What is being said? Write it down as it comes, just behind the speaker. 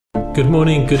Good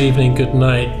morning, good evening, good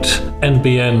night,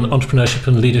 NBN, Entrepreneurship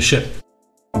and Leadership.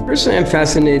 Personally, I'm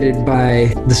fascinated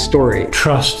by the story.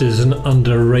 Trust is an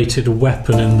underrated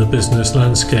weapon in the business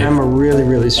landscape. I'm a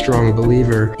really strong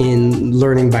believer in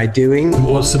learning by doing.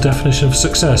 What's the definition of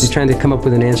success? You're trying to come up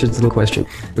with an answer to the question.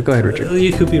 But go ahead, Richard.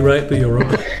 You could be right, but you're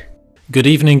wrong. Good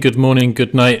evening, good morning,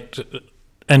 good night,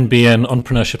 NBN,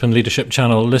 Entrepreneurship and Leadership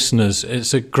channel listeners.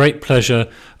 It's a great pleasure,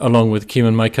 along with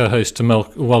Keeman, my co-host, to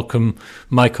welcome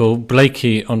Michael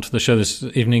Blakey onto the show this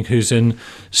evening, who's in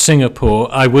Singapore.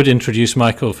 I would introduce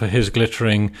Michael for his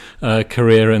glittering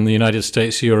career in the United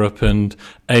States, Europe and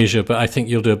Asia, but I think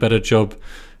you'll do a better job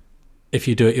if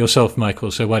you do it yourself,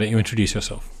 Michael. So why don't you introduce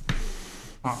yourself?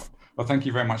 Well, thank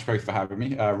you very much both for having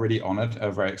me. Really honoured,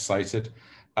 very excited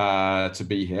to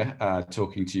be here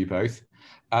talking to you both.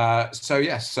 I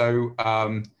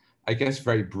guess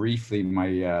very briefly,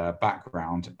 my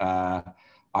background. I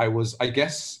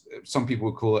guess some people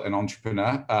would call it an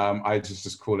entrepreneur. I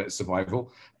just call it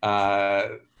survival.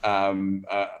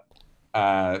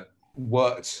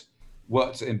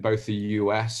 Worked in both the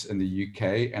US and the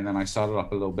UK, and then I started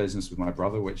up a little business with my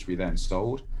brother, which we then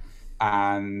sold.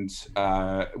 And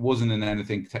it wasn't in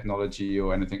anything technology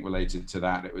or anything related to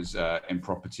that. It was in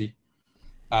property.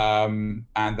 And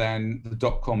then the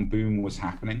dot-com boom was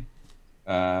happening.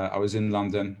 I was in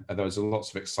London. There was lots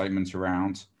of excitement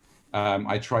around.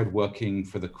 I tried working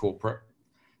for the corporate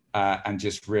and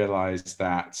just realized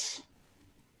that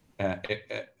a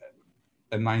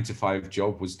 9-to-5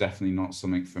 job was definitely not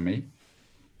something for me.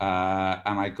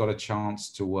 And I got a chance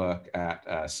to work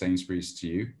at Sainsbury's to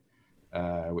You,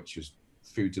 which was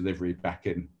food delivery back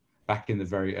in the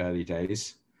very early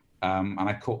days. And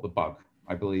I caught the bug.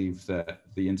 I believe that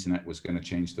the internet was going to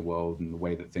change the world and the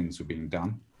way that things were being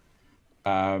done.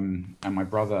 And my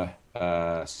brother,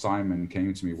 Simon,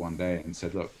 came to me one day and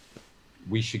said, look,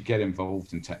 we should get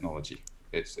involved in technology.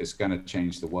 It's going to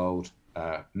change the world.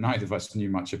 Neither of us knew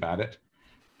much about it.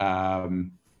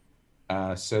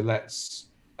 So let's,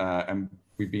 and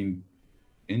we've been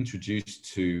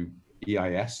introduced to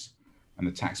EIS and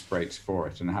the tax breaks for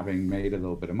it. And having made a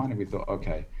little bit of money, we thought,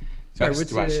 okay. Sorry,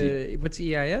 what's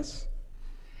EIS?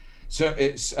 So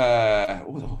it's,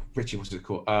 Richie, what's it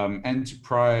called?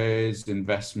 Enterprise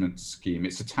Investment Scheme.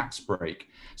 It's a tax break.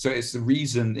 So it's the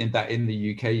reason that in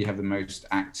the UK, you have the most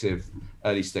active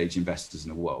early stage investors in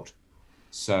the world.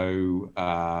 So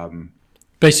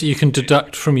basically, you can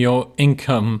deduct from your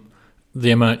income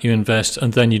the amount you invest,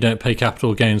 and then you don't pay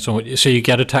capital gains on it. So you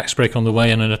get a tax break on the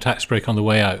way in and a tax break on the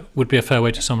way out. Would be a fair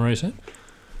way to summarize it?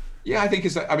 Yeah, I think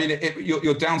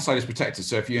your downside is protected.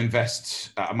 So if you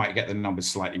invest, I might get the numbers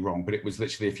slightly wrong, but it was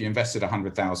literally if you invested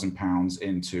 £100,000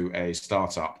 into a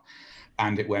startup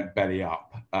and it went belly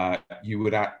up, you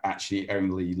would actually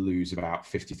only lose about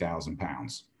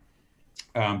 £50,000.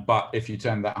 But if you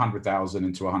turn that 100,000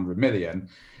 into 100 million,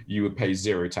 you would pay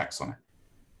zero tax on it.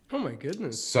 Oh my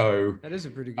goodness! So that is a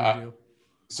pretty good deal.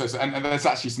 And there's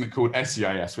actually something called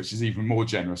SEIS, which is even more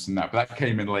generous than that, but that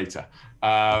came in later.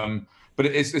 But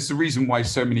it's the reason why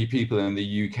so many people in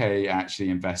the UK actually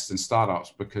invest in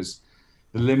startups, because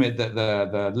the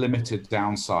limited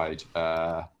downside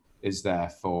is there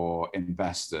for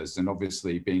investors, and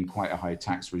obviously being quite a high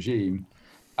tax regime,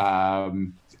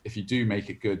 if you do make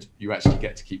it good, you actually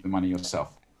get to keep the money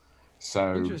yourself.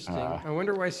 So interesting. I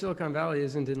wonder why Silicon Valley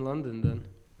isn't in London then.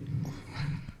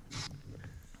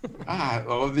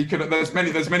 Well, there's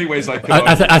many ways I could.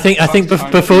 I think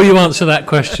before you answer that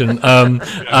question,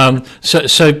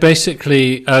 so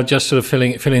basically, just sort of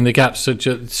filling the gaps.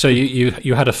 So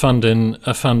you had a fund in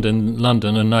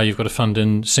London, and now you've got a fund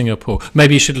in Singapore.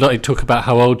 Maybe you should talk about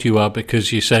how old you are,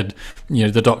 because you said the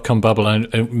dot-com bubble,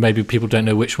 and maybe people don't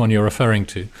know which one you're referring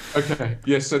to. Okay,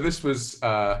 yeah. So this was.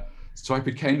 So I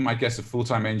became, I guess, a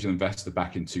full-time angel investor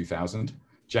back in 2000,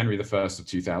 January the 1st of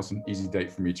 2000. Easy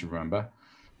date for me to remember.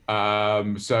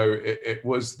 So it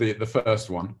was the first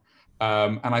one,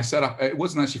 and I set up. It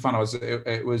wasn't actually fun.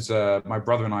 It was my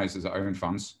brother and I's own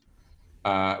funds.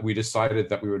 We decided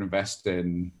that we would invest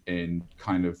in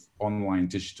kind of online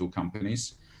digital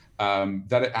companies.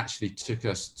 That it actually took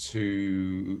us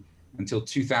to until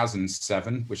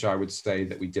 2007, which I would say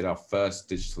that we did our first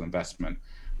digital investment.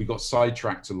 We got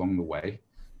sidetracked along the way.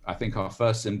 I think our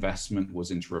first investment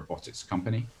was into a robotics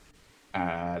company.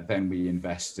 Then we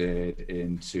invested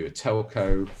into a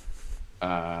telco,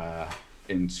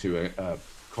 into a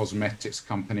cosmetics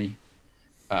company,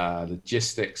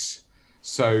 logistics.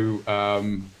 So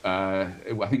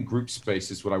I think Group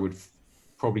Space is what I would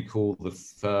probably call the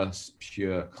first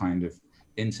pure kind of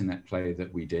internet play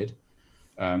that we did.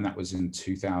 That was in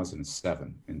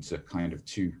 2007 into kind of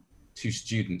two two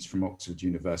students from Oxford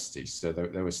University. So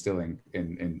they were still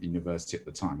in university at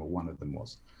the time, or one of them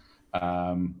was.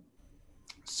 And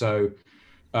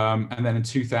then in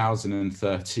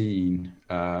 2013,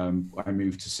 I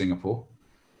moved to Singapore,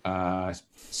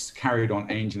 carried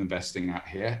on angel investing out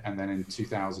here. And then in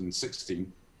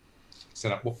 2016,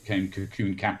 set up what became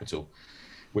Cocoon Capital,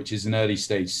 which is an early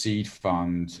stage seed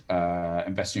fund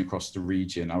investing across the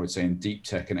region, I would say in deep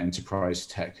tech and enterprise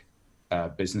tech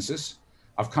businesses.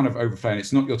 I've kind of overflown.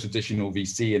 It's not your traditional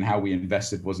VC, and how we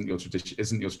invested isn't your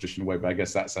traditional way, but I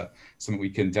guess that's something we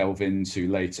can delve into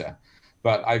later.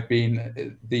 But I've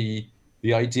been, the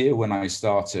idea when I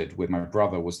started with my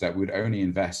brother was that we would only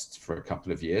invest for a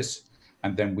couple of years,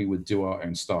 and then we would do our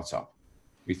own startup.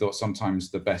 We thought sometimes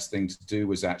the best thing to do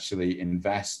was actually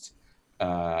invest,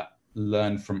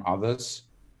 learn from others,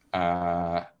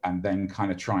 and then kind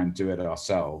of try and do it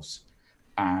ourselves.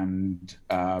 And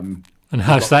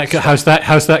how's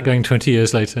that going 20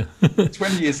 years later?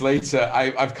 20 years later,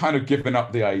 I've kind of given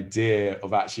up the idea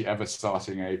of actually ever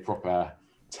starting a proper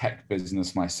tech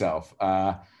business myself.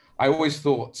 I always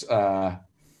thought, I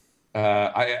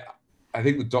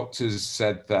think the doctors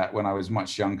said that when I was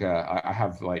much younger, I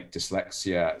have like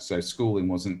dyslexia, so schooling I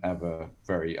wasn't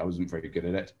very good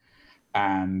at it.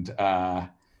 And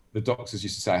the doctors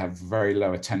used to say I have very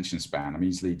low attention span. I'm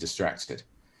easily distracted.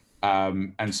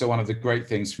 And so one of the great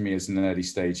things for me as an early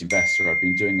stage investor, I've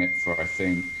been doing it for, I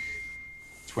think,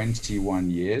 21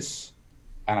 years.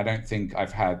 And I don't think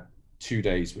I've had 2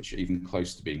 days which are even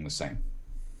close to being the same.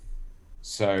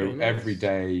 So every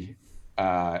day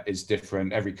is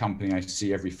different. Every company I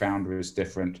see, every founder is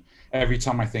different. Every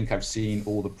time I think I've seen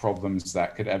all the problems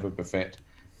that could ever befit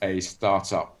a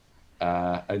startup,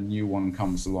 a new one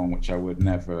comes along, which I would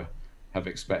never have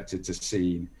expected to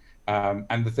see.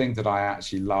 And the thing that I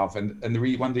actually love, and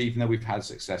the one day, even though we've had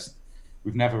success,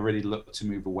 we've never really looked to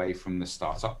move away from the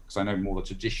startup, because I know more the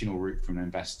traditional route from an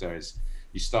investor is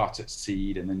you start at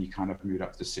seed and then you kind of move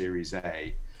up to Series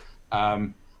A.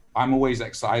 I'm always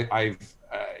excited.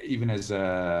 Even as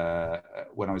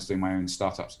when I was doing my own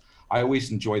startups, I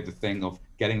always enjoyed the thing of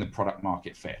getting the product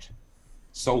market fit,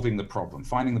 solving the problem,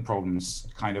 finding the problems,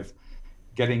 kind of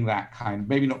getting that kind,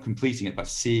 maybe not completing it, but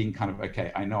seeing kind of,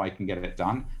 okay, I know I can get it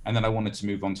done. And then I wanted to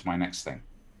move on to my next thing.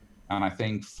 And I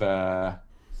think for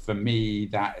me,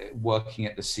 that working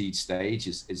at the seed stage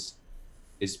is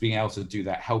being able to do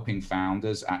that, helping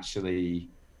founders actually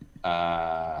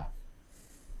kind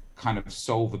of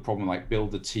solve the problem, like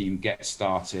build the team, get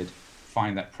started,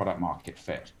 find that product market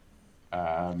fit.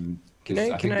 Can I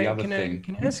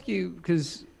ask you,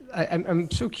 because I'm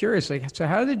so curious, like, so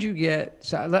how did you get,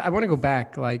 so I want to go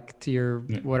back like to your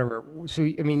whatever. So,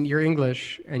 I mean, you're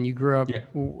English and you grew up,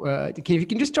 if you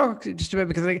can just talk just a bit,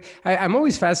 because like, I'm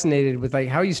always fascinated with like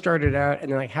how you started out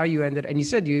and then like how you ended, and you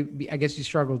said I guess you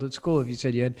struggled at school if you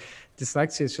said you had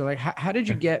dyslexia. So like, how did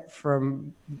you get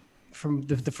from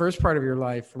the first part of your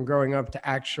life, from growing up to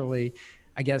actually,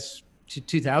 I guess, to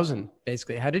 2000,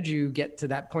 basically? How did you get to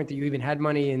that point that you even had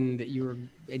money and that you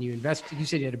invested? You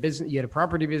said you had a business, you had a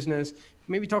property business.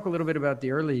 Maybe talk a little bit about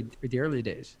the early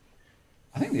days.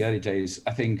 I think the early days,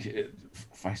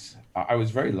 I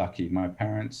was very lucky. My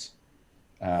parents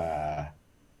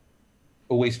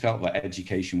always felt that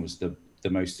education was the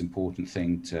most important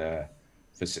thing for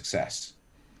success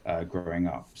growing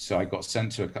up. So I got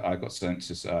sent to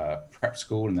prep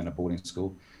school and then a boarding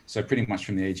school. So pretty much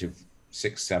from the age of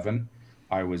 6, 7,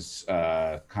 I was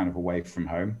kind of away from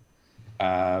home,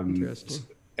 and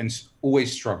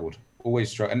always struggled.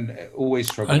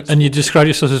 And you describe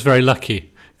yourself as very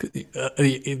lucky.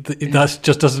 Does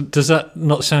that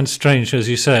not sound strange as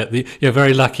you say it? You're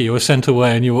very lucky. You were sent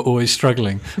away and you were always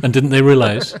struggling, and didn't they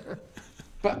realize?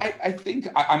 But I think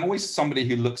I'm always somebody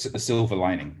who looks at the silver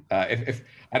lining. If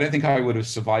I don't think I would have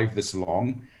survived this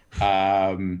long,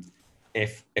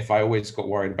 if I always got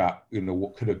worried about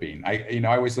what could have been.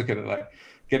 I always look at it like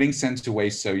getting sent away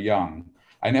so young.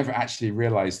 I never actually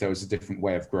realized there was a different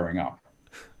way of growing up.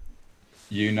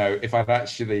 If I'd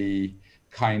actually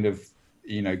kind of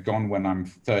gone when I'm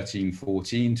 13,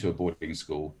 14 to a boarding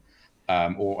school,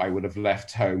 or I would have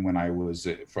left home when I was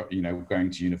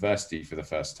going to university for the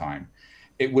first time,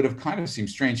 it would have kind of seemed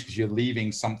strange, because you're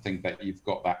leaving something that you've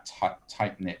got that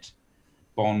tight-knit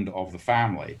bond of the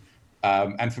family.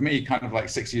 And for me, kind of like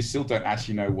 6 years, still don't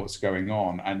actually know what's going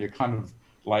on. And you're kind of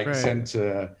like sent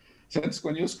to school,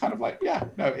 and you're just kind of like,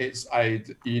 and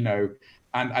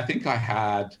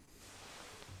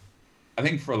I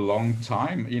think for a long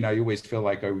time, you always feel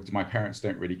like, oh, my parents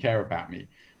don't really care about me.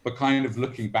 But kind of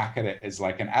looking back at it as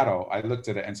like an adult, I looked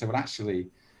at it and said, well, actually,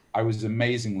 I was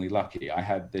amazingly lucky. I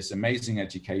had this amazing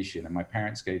education, and my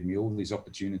parents gave me all these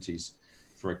opportunities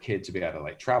for a kid to be able to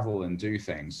like travel and do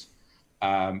things.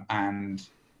 And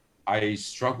I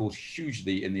struggled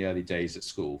hugely in the early days at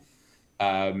school.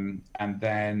 And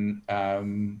then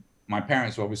my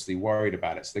parents were obviously worried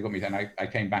about it. So they got me, and I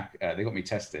came back, they got me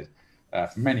tested for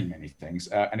many, many things.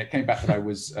 And it came back that I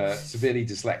was severely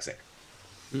dyslexic.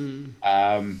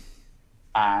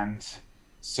 And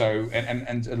so,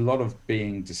 and a lot of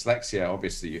being dyslexia,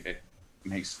 obviously it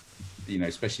makes, you know,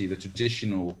 especially the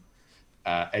traditional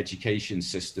education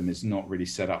system is not really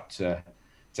set up to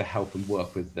help and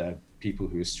work with people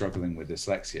who are struggling with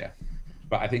dyslexia.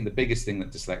 But I think the biggest thing that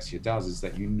dyslexia does is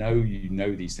that you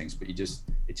know these things, but it just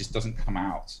doesn't come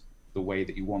out the way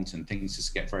that you want, and things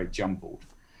just get very jumbled,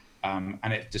 and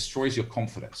it destroys your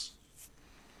confidence.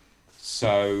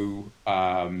 So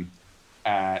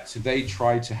so they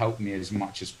tried to help me as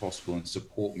much as possible and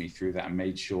support me through that, and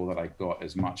made sure that I got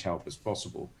as much help as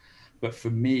possible. But for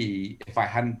me, if I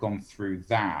hadn't gone through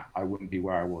that, I wouldn't be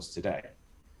where I was today,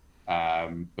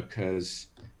 because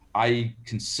I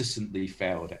consistently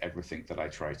failed at everything that I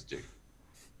tried to do,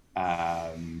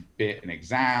 be it an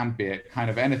exam, be it kind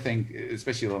of anything,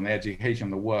 especially on the education,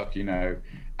 the work, you know,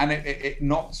 and it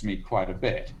knocks me quite a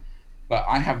bit. But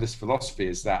I have this philosophy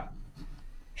is that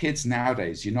kids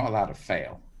nowadays, you're not allowed to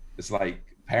fail. It's like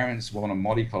parents want to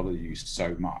mollycoddle you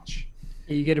so much.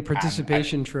 You get a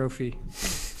participation trophy.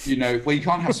 You know, well, you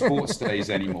can't have sports days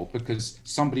anymore because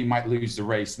somebody might lose the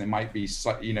race and they might be,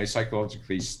 you know,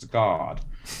 psychologically scarred.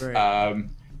 Right.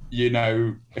 You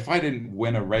know, if I didn't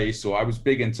win a race, or I was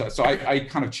big into, so I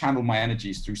kind of channel my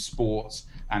energies through sports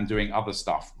and doing other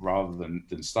stuff rather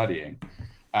than studying.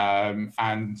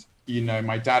 And, you know,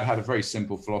 my dad had a very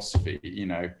simple philosophy, you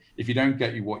know, if you don't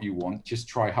get what you want, just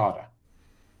try harder.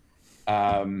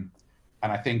 And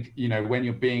I think, you know, when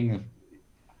you're being,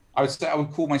 I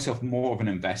would call myself more of an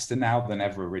investor now than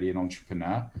ever really an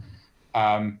entrepreneur.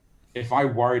 If I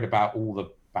worried about all the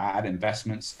bad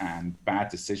investments and bad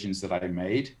decisions that I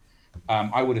made,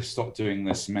 I would have stopped doing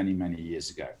this many, many years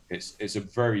ago. It's a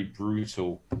very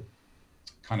brutal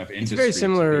kind of industry. It's very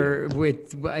similar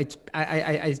with, I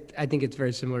think it's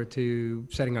very similar to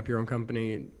setting up your own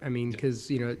company. I mean, because,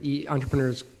 you know,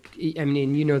 entrepreneurs, I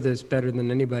mean, you know this better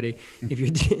than anybody. If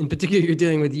you're, in particular, you're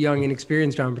dealing with young,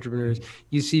 inexperienced entrepreneurs,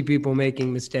 you see people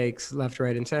making mistakes left,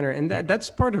 right, and center. And that's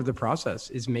part of the process,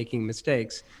 is making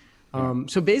mistakes.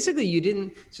 So basically you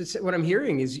didn't, so what I'm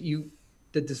hearing is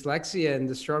the dyslexia and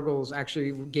the struggles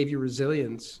actually gave you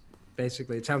resilience.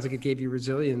 Basically, it sounds like it gave you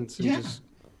resilience. And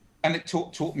and it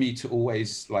taught me to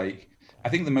always, like, I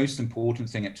think the most important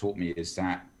thing it taught me is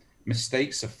that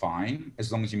mistakes are fine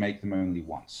as long as you make them only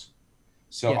once.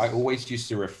 So I always used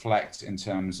to reflect in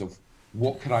terms of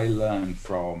what could I learn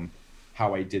from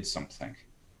how I did something?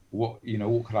 What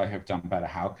could I have done better?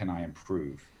 How can I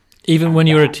improve? Even when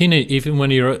you're a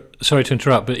teenager, sorry to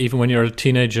interrupt, but even when you're a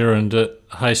teenager and at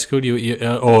high school,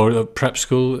 or prep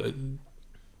school,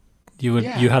 you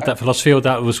had that philosophy, or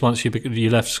that was once you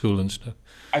left school and stuff?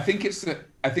 I think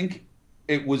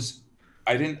it was,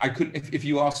 I couldn't, if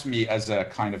you asked me as a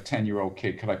kind of 10-year-old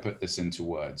kid, could I put this into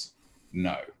words?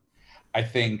 No. I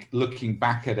think looking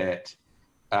back at it,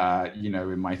 you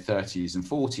know, in my 30s and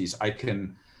 40s, I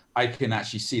can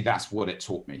actually see that's what it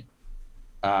taught me.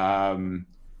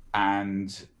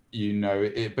 And, you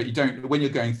know, but you don't, when you're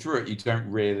going through it, you don't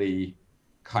really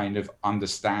kind of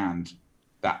understand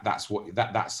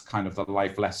that's kind of the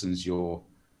life lessons you're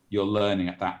learning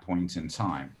at that point in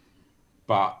time.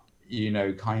 But, you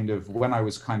know, kind of when I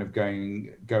was kind of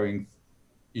going,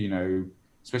 you know,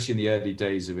 especially in the early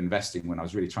days of investing, when I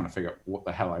was really trying to figure out what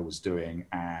the hell I was doing,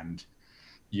 and,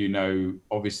 you know,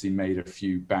 obviously made a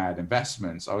few bad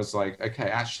investments, I was like, okay,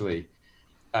 actually,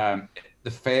 the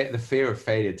fear of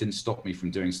failure didn't stop me from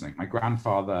doing something. My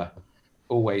grandfather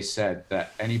always said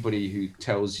that anybody who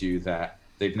tells you that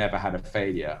they've never had a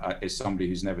failure is somebody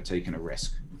who's never taken a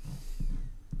risk.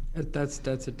 That's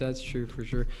true for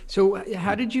sure. So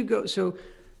how did you go?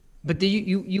 But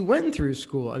you went through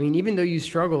school. I mean, even though you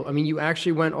struggled, I mean, you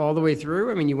actually went all the way through.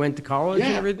 I mean, you went to college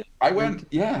and everything. I went.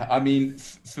 Yeah. I mean,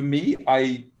 for me,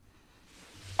 I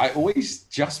always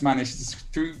just managed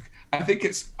through. I think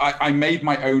I made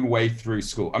my own way through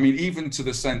school. I mean, even to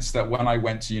the sense that when I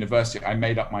went to university, I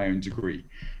made up my own degree.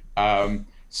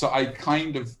 So I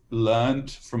kind of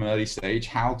learned from an early stage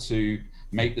how to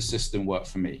make the system work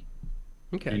for me.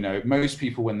 Okay. You know, most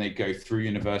people, when they go through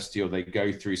university or they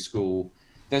go through school,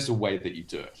 there's a way that you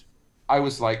do it. I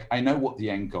was like, I know what the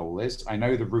end goal is. I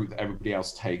know the route that everybody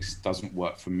else takes doesn't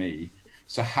work for me.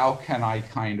 So how can I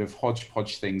kind of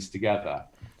hodgepodge things together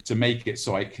to make it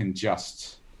so I can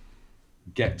just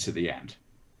get to the end.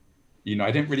 You know,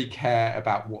 I didn't really care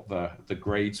about what the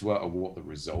grades were or what the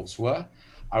results were.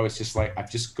 I was just like,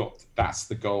 that's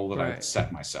the goal that I've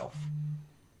set myself.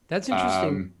 That's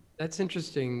interesting. That's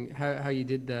interesting how you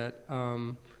did that.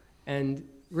 And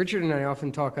Richard and I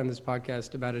often talk on this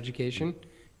podcast about education.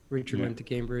 Richard went to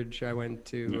Cambridge. I went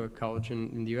to college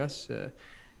in the US.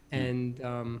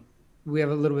 And we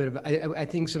have a little bit of, I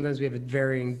think sometimes we have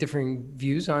differing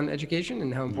views on education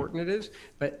and how important it is.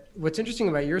 But what's interesting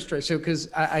about your story, so because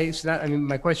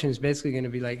my question is basically going to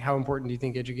be like, how important do you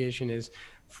think education is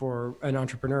for an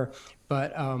entrepreneur?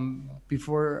 But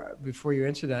before you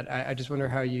answer that, I just wonder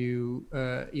how you,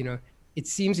 it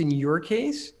seems in your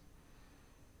case,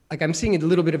 like I'm seeing a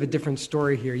little bit of a different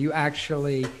story here. You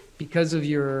actually, because of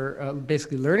your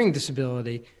basically learning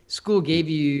disability, school gave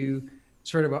you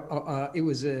sort of it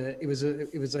was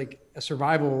like a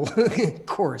survival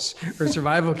course or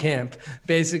survival camp,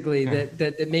 basically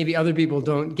that maybe other people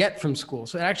don't get from school.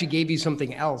 So it actually gave you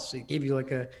something else. It gave you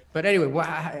but anyway,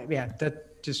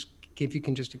 that just, if you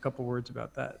can just a couple words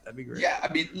about that, that'd be great. Yeah,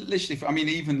 I mean, literally,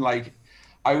 even like,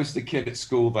 I was the kid at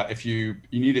school that if you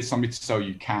needed somebody to sell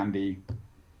you candy,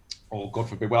 or God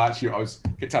forbid, well, actually, I was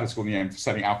kicked out of school in the end for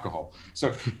selling alcohol.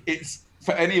 So it's,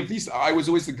 for any of these, I was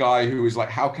always the guy who was like,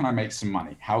 how can I make some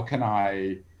money? How can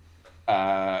I,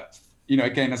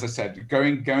 again, as I said,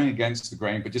 going against the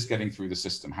grain, but just getting through the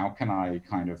system. How can I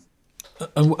kind of...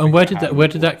 And where did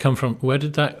that come from?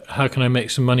 How can I make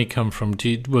some money come from?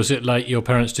 Was it like your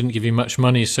parents didn't give you much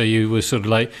money, so you were sort of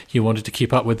like, you wanted to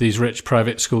keep up with these rich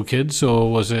private school kids, or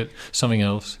was it something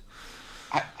else?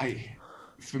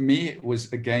 For me, it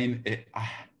was, again,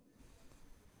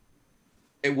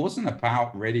 it wasn't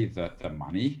about really the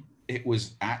money. It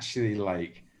was actually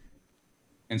like,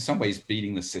 in some ways,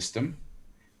 beating the system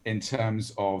in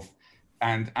terms of,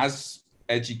 and as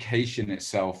education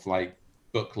itself, like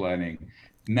book learning,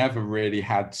 never really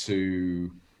had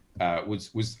to,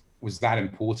 was that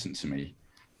important to me.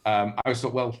 I was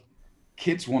thought, well,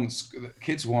 kids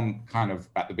want kind of,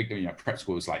 at the beginning, prep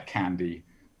school was like candy,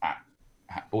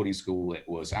 at boarding school it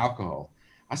was alcohol.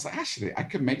 I was like, actually, I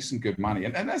could make some good money.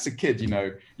 And as a kid,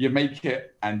 you make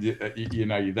it and,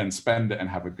 you then spend it and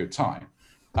have a good time.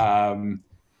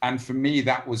 And for me,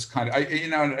 that was kind of,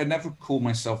 I never called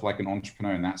myself like an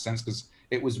entrepreneur in that sense, because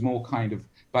it was more kind of,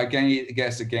 but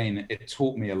again, it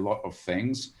taught me a lot of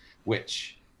things,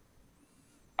 which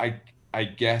I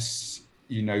guess,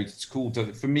 school,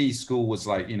 for me, school was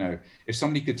like, if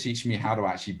somebody could teach me how to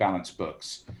actually balance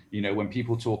books, when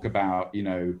people talk about,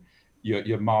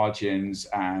 your margins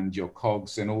and your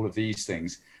cogs and all of these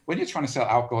things, when you're trying to sell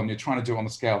alcohol and you're trying to do it on the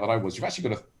scale that I was, you've actually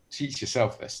got to teach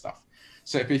yourself this stuff.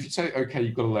 So if you say, okay,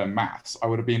 you've got to learn maths, I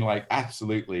would have been like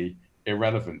absolutely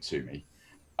irrelevant to me.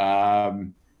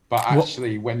 But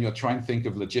actually, when you're trying to think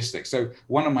of logistics, so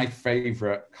one of my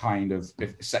favorite kind of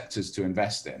sectors to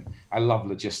invest in, I love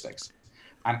logistics.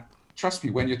 And trust me,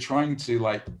 when you're trying to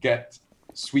like get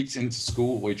sweets into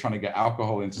school, or you're trying to get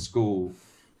alcohol into school,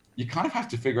 you kind of have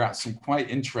to figure out some quite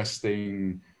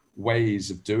interesting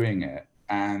ways of doing it.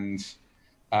 And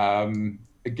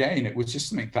again, it was just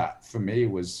something that for me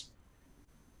was,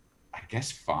 I guess,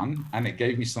 fun. And it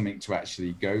gave me something to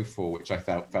actually go for, which I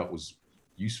felt was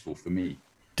useful for me.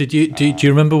 Do you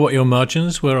remember what your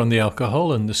margins were on the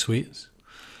alcohol and the sweets?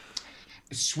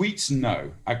 Sweets,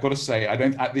 no. I've got to say, I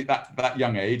don't, at that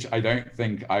young age, I don't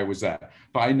think I was there.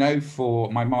 But I know for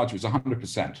my margin was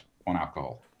 100% on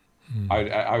alcohol.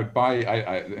 I would buy,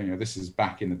 this is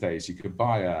back in the days, you could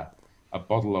buy a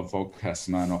bottle of vodka,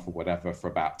 Smirnoff or whatever for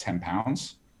about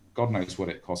 £10. God knows what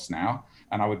it costs now.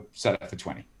 And I would sell it for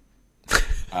 20.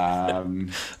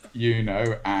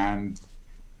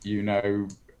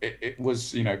 It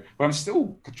was, but I'm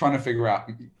still trying to figure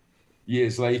out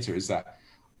years later is that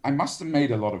I must have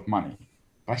made a lot of money,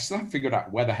 but I still haven't figured out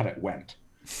where the hell it went.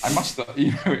 I must have,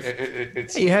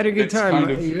 it's. You had a good time. Kind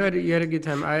of, you had a good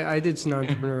time. I did some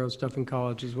entrepreneurial stuff in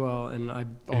college as well, and I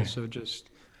also just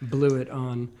blew it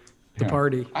on the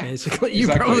party. Basically, you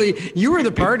were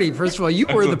the party. First of all, you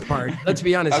were the party. Let's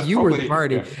be honest, you were the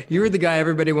party. Yeah. You were the guy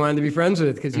everybody wanted to be friends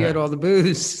with because you had all the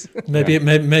booze.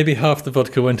 Maybe half the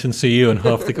vodka went and see you, and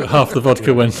half the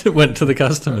vodka went to the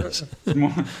customers.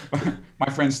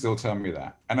 My friends still tell me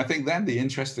that, and I think then the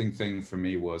interesting thing for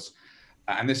me was.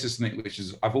 And this is something which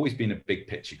is, I've always been a big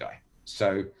picture guy.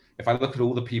 So if I look at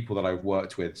all the people that I've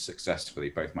worked with successfully,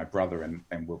 both my brother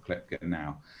and Will Klipka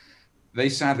now, they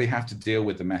sadly have to deal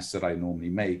with the mess that I normally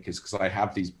make is because I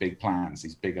have these big plans,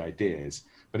 these big ideas.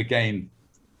 But again,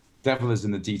 devil is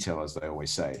in the detail, as they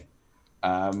always say.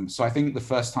 So I think the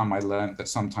first time I learned that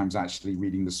sometimes actually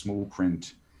reading the small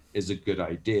print is a good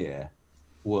idea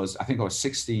I think I was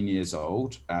 16 years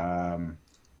old, and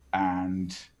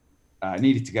I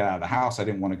needed to get out of the house. I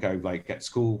didn't want to go like get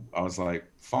school. I was like,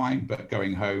 fine, but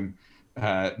going home,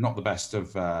 not the best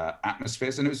of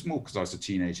atmospheres. And it was more because I was a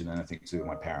teenager than anything to do with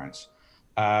my parents.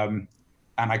 And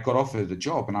I got offered the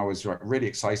job, and I was really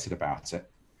excited about it.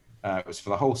 It was for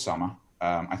the whole summer.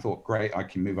 I thought, great, I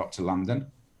can move up to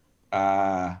London,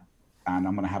 and I'm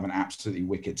going to have an absolutely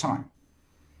wicked time.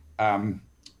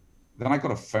 Then I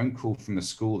got a phone call from the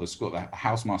school. The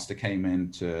housemaster came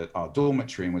into our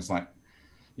dormitory and was like,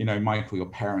 you know, Michael, your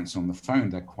parents on the phone,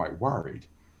 they're quite worried.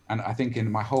 And I think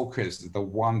in my whole career, this is the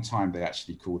one time they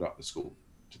actually called up the school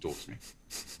to talk to me.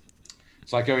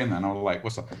 So I go in there and I'm like,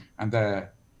 what's up? And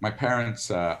my parents,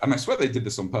 and I swear they did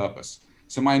this on purpose.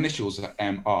 So my initials are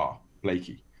M.R.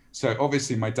 Blakey. So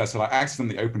obviously my dad said, I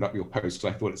accidentally opened up your post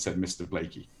because I thought it said Mr.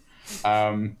 Blakey.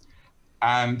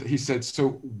 And he said, so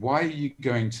why are you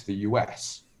going to the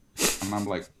US? And I'm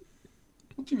like,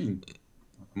 what do you mean?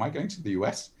 Am I going to the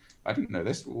US? I didn't know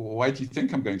this. Why do you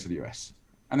think I'm going to the US?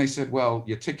 And they said, well,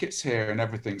 your ticket's here and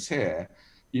everything's here.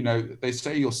 You know, they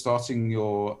say you're starting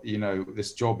your, you know,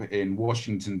 this job in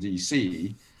Washington,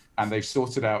 D.C., and they've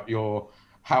sorted out your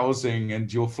housing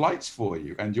and your flights for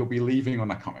you. And you'll be leaving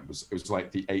on, I can't remember, it was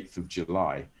like the 8th of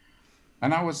July.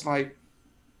 And I was like,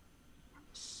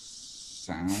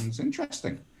 sounds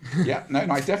interesting. Yeah, no,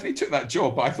 I definitely took that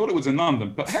job, but I thought it was in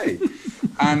London, but hey.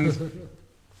 And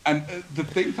the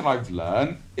thing that I've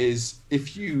learned is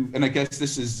if you, and I guess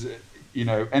this is, you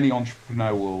know, any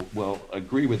entrepreneur will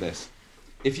agree with this.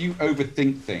 If you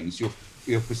overthink things,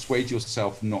 you'll persuade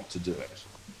yourself not to do it.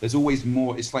 There's always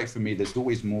more, it's like for me, there's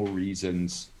always more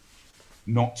reasons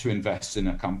not to invest in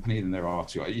a company than there are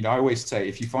to. You know, I always say,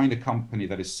 if you find a company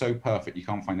that is so perfect, you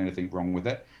can't find anything wrong with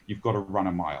it, you've got to run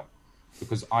a mile.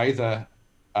 Because either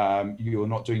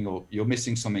you're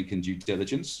missing something in due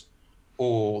diligence,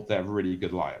 or they're really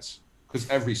good liars. Because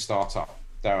every startup,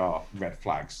 there are red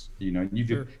flags, you know, and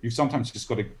you've sometimes just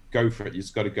got to go for it. You've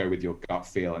just got to go with your gut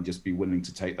feel and just be willing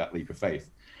to take that leap of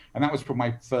faith. And that was probably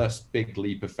my first big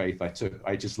leap of faith I took.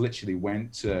 I just literally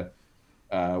went to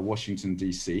Washington,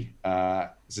 D.C.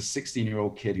 As a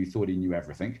 16-year-old kid who thought he knew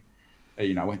everything.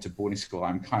 You know, I went to boarding school.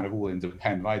 I'm kind of all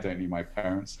independent. I don't need my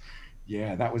parents.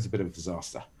 Yeah, that was a bit of a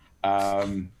disaster.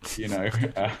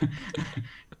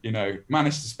 You know,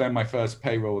 managed to spend my first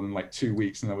payroll in like 2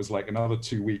 weeks, and there was like another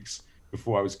 2 weeks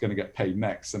before I was going to get paid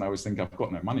next. And I was thinking, I've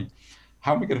got no money.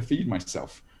 How am I going to feed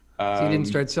myself? So you didn't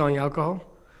start selling alcohol?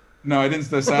 No, I didn't.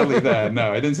 Sadly,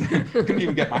 no, I didn't. Couldn't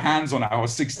even get my hands on it. I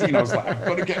was 16. I was like, I've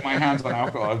got to get my hands on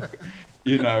alcohol.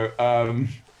 You know,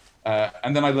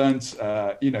 and then I learned,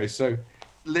 you know, so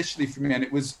literally for me, and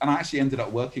I actually ended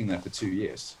up working there for 2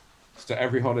 years. So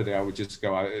every holiday I would just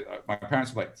go. My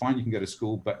parents were like, "Fine, you can go to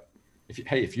school, but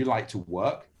if you like to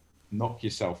work, knock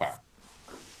yourself out."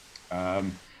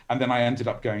 And then I ended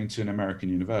up going to an American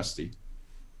university,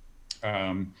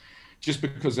 just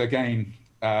because again.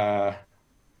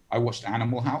 I watched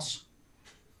Animal House,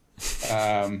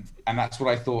 and that's what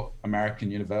I thought American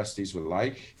universities were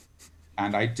like.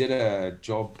 And I did a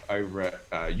job over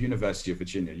at University of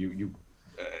Virginia.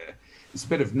 It's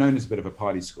known as a bit of a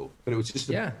party school, but it was just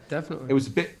definitely. It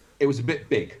was a bit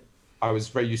big. I was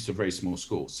very used to a very small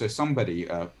school. So somebody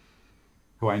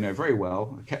who I know very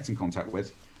well, kept in contact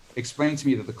with, explained to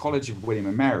me that the College of William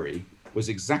and Mary was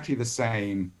exactly the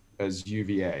same as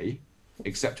UVA,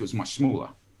 except it was much smaller.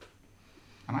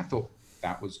 And I thought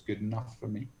that was good enough for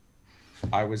me.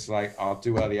 I was like, I'll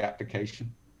do early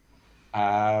application.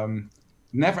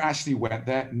 Never actually went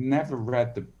there, never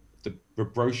read the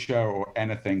brochure or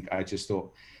anything. I just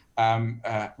thought,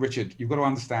 Richard, you've got to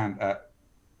understand,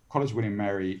 College William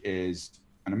Mary is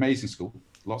an amazing school,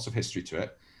 lots of history to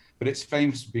it, but it's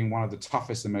famous for being one of the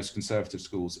toughest and most conservative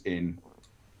schools in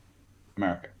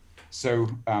America. So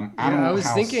I was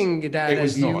thinking that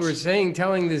as you were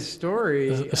telling this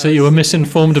story. So you were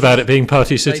misinformed about it being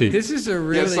Party City. Like, this is a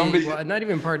really, not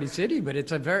even Party City, but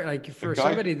it's a very, like, for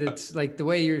somebody that's like the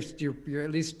way you're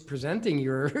at least presenting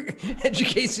your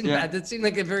education, that seemed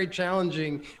like a very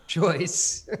challenging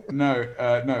choice. No,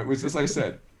 it was, as I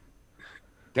said,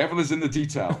 devil is in the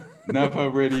detail. Never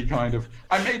really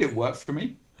I made it work for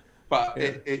me, but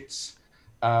it's,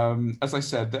 as I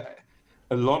said,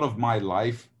 a lot of my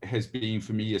life has been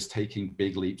for me is taking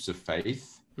big leaps of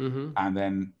faith and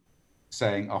then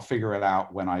saying, I'll figure it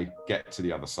out when I get to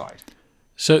the other side.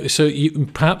 So you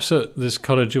perhaps at this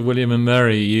College of William and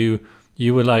Mary, you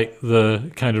were like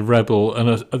the kind of rebel,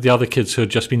 and the other kids who had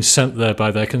just been sent there by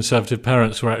their conservative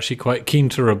parents were actually quite keen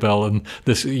to rebel, and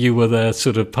you were their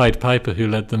sort of Pied Piper who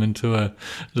led them into a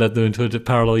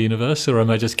parallel universe, or am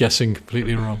I just guessing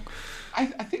completely wrong? I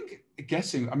think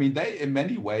guessing, I mean, they, in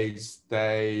many ways,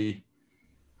 it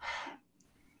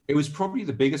was probably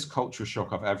the biggest culture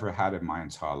shock I've ever had in my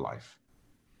entire life.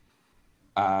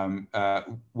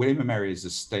 William & Mary is a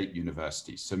state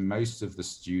university, so most of the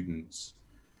students,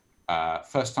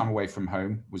 first time away from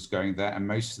home was going there, and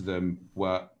most of them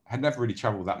had never really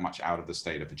traveled that much out of the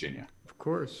state of Virginia. Of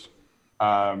course.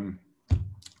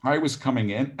 I was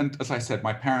coming in, and as I said,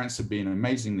 my parents had been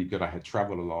amazingly good. I had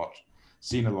traveled a lot,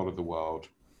 seen a lot of the world,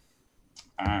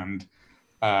 and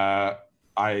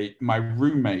my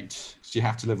roommate, so you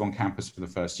have to live on campus for the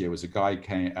first year, was a guy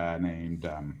named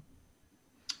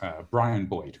Brian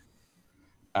Boyd.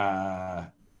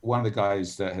 One of the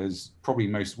guys that has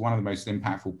probably one of the most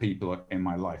impactful people in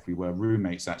my life. We were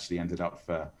roommates, actually ended up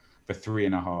for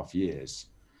 3.5 years.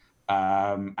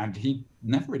 And he'd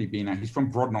never really been out. He's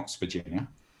from Broadknox, Virginia.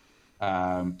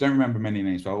 Don't remember many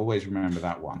names, but I always remember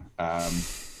that one.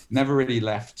 Never really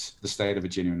left the state of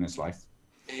Virginia in his life.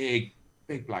 Big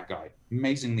black guy,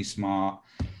 amazingly smart.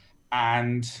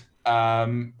 And I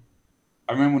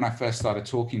remember when I first started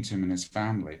talking to him and his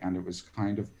family, and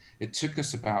it took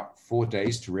us about 4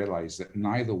 days to realize that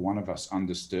neither one of us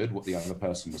understood what the other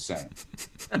person was saying.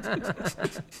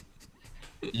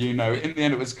 In the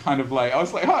end, it was kind of like, I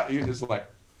was like, huh? He was like,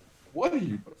 what are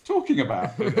you talking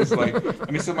about? It was like,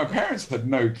 and he said, my parents had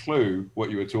no clue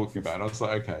what you were talking about. And I was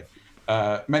like, okay.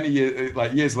 Many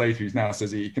years later, he now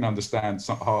says he can understand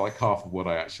half of what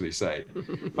I actually say.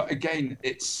 But again,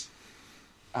 it's,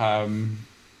 I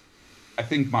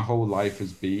think my whole life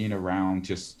has been around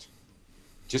just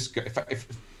go,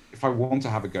 if I want to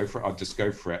have a go for it, I'll just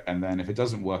go for it. And then if it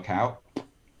doesn't work out,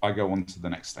 I go on to the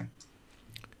next thing.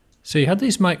 So you had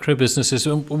these micro businesses.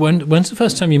 When's the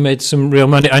first time you made some real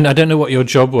money? I don't know what your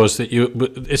job was.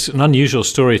 It's an unusual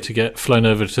story to get flown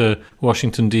over to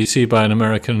Washington, D.C. by an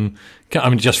American. I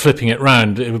mean, just flipping it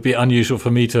round, it would be unusual for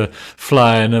me to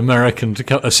fly an American, a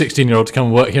 16-year-old to come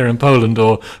and work here in Poland,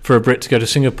 or for a Brit to go to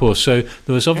Singapore. So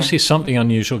there was obviously something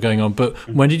unusual going on. But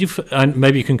when did you, and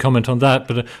maybe you can comment on that,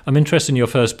 but I'm interested in your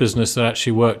first business that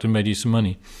actually worked and made you some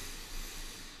money.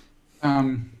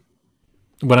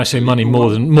 When I say money, more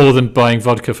than buying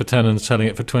vodka for 10 and selling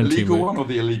it for 20. The legal one or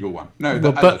the illegal one? No,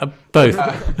 both.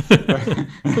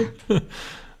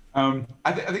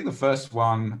 I think the first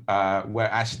one where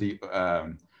actually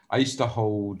I used to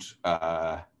hold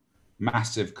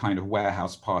massive kind of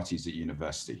warehouse parties at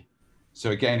university.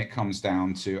 So again, it comes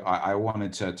down to I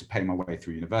wanted to pay my way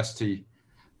through university.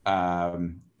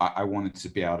 I wanted to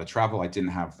be able to travel. I didn't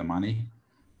have the money.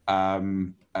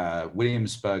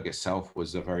 Williamsburg itself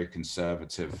was a very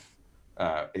conservative,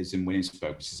 is in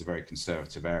Williamsburg, which is a very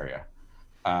conservative area.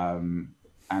 And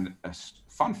a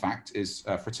fun fact is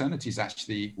fraternities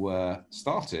actually were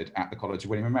started at the College of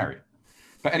William & Mary.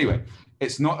 But anyway,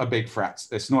 it's not a big frat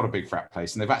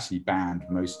place, and they've actually banned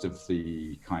most of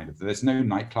the there's no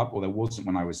nightclub, or there wasn't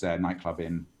when I was there, nightclub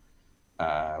in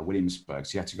Williamsburg.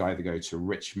 So you had to either go to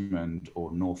Richmond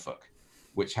or Norfolk,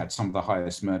 which had some of the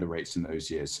highest murder rates in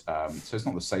those years. So it's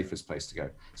not the safest place to go.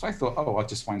 So I thought, I'll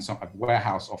just find a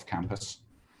warehouse off campus.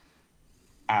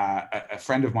 A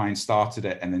friend of mine started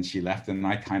it, and then she left, and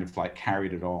I kind of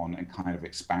carried it on and kind of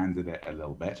expanded it a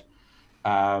little bit.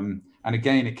 And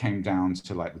again, it came down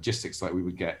to logistics. We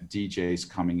would get DJs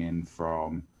coming in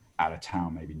from out of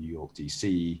town, maybe New York,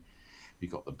 DC. We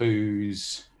got the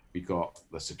booze. We got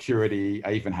the security.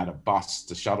 I even had a bus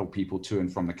to shuttle people to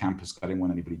and from the campus. I didn't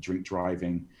want anybody drink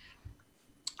driving.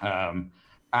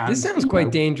 This sounds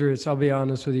quite dangerous, I'll be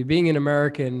honest with you. Being an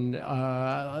American,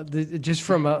 just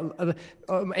from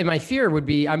and my fear would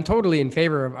be, I'm totally in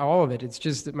favor of all of it. It's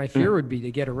just that my fear would be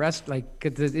to get arrested.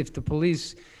 If the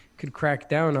police could crack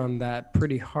down on that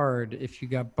pretty hard, if you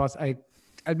got busted,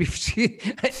 I'd be,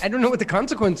 I don't know what the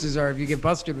consequences are if you get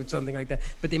busted with something like that,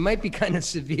 but they might be kind of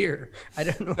severe. I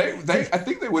don't know. I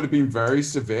think they would have been very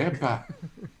severe, but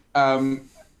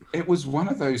it was one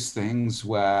of those things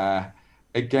where,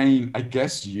 again, I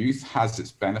guess youth has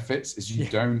its benefits, is you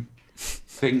don't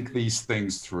think these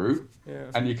things through. Yeah.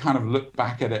 And you kind of look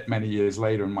back at it many years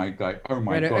later and might go, oh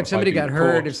my God. If somebody got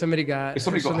hurt, if somebody got hurt,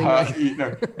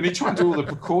 and you try and do all the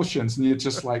precautions, and you're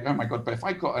just like, oh my God, but if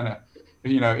I got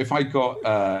if I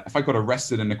got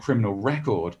arrested in a criminal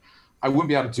record, I wouldn't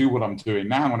be able to do what I'm doing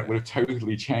now, and it would have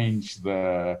totally changed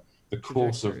the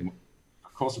course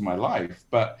of my life.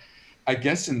 But I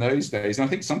guess in those days, and I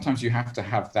think sometimes you have to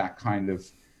have that kind of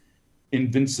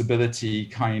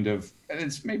invincibility, and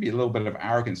it's maybe a little bit of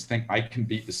arrogance to think I can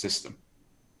beat the system.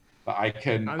 that I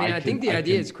can. I think the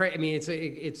idea is great. I mean,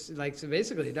 it's like, so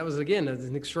basically that was, again,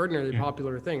 an extraordinarily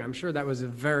popular thing. I'm sure that was a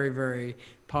very, very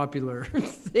popular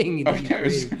thing.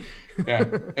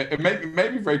 It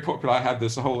made me very popular. I had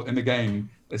this whole, and again,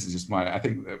 this is just I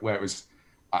think that where it was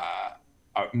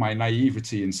my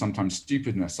naivety and sometimes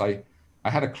stupidness. I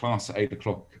had a class at 8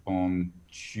 o'clock on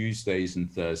Tuesdays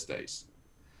and Thursdays.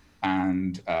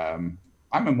 And I'm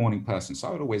a morning person, so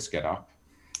I would always get up.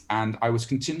 And I was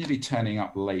continually turning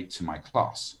up late to my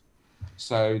class.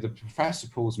 So the professor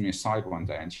pulls me aside one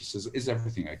day and she says, "Is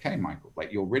everything okay, Michael?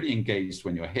 Like, you're really engaged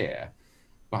when you're here,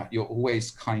 but you're always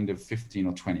kind of 15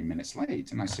 or 20 minutes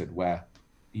late." And I said, where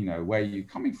are you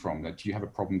coming from? Do you have a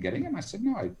problem getting in? I said,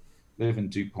 "No, I live in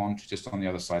DuPont, just on the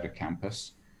other side of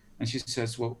campus." And she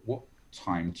says, "Well, what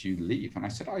time do you leave?" And I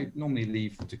said, "I normally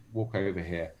leave to walk over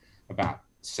here about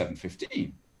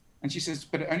 7:15. And she says,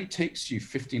 "But it only takes you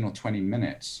 15 or 20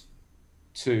 minutes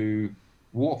to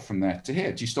walk from there to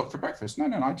here. Do you stop for breakfast?" No,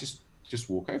 I just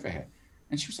walk over here."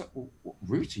 And she was like, "Well, what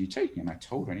route are you taking?" And I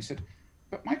told her, and he said,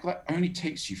 "But Michael, that only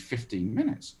takes you 15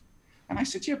 minutes. And I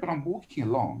said, "Yeah, but I'm walking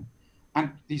along. And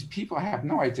these people, I have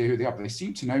no idea who they are, but they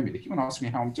seem to know me. They keep on asking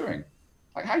me how I'm doing.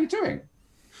 Like, how are you doing?"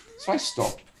 So I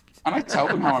stop and I tell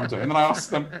them how I'm doing. And I ask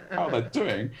them how they're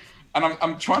doing. And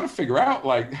I'm trying to figure out,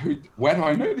 like, where do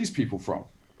I know these people from?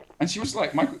 And she was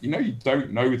like, "Michael, you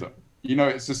don't know them.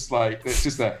 It's just like, it's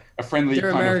just a friendly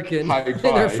They're kind American. of high five.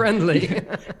 They're friendly.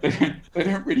 They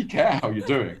don't really care how you're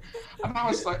doing." And I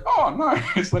was like, "Oh no."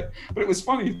 It's like, but it was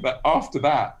funny that after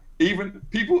that, even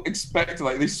people expected,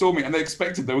 like, they saw me and they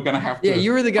expected they were going to have to. Yeah,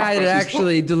 you were the guy that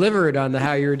actually delivered on the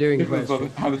how you were doing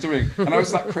question. How they're doing. And I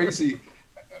was that crazy,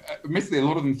 admittedly, a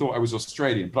lot of them thought I was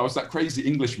Australian, but I was that crazy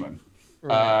Englishman.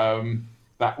 Right.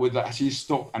 That would actually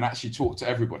stop and actually talk to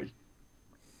everybody.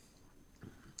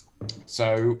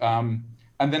 So, and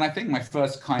then I think my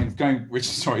first kind of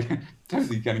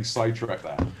totally getting sidetracked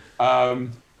there.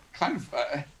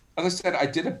 As I said, I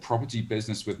did a property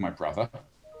business with my brother,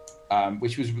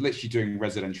 which was literally doing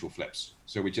residential flips.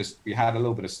 So we had a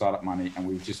little bit of startup money, and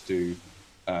we would just do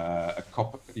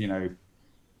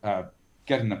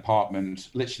get an apartment,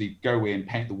 literally go in,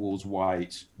 paint the walls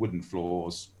white, wooden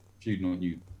floors, a few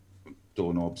new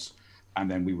doorknobs, and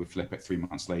then we would flip it 3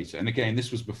 months later. And again,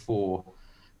 this was before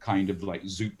kind of like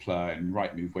Zoopla and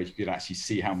Rightmove, where you could actually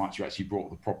see how much you actually brought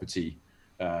the property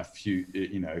a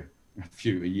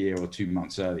year or 2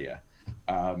 months earlier.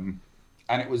 And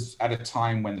it was at a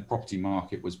time when the property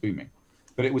market was booming,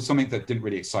 but it was something that didn't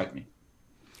really excite me.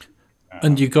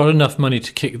 And you got enough money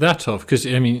to kick that off? Because,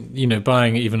 I mean,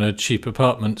 buying even a cheap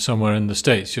apartment somewhere in the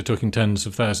States, you're talking tens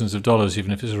of thousands of dollars,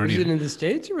 even if it's already... Was it in the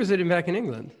States or was it back in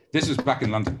England? This was back in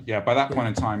London. Yeah, by that point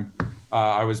in time,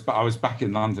 I was back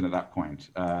in London at that point.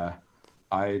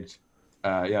 It's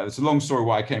a long story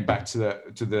why I came back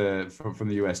from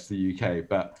the US to the UK,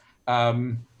 but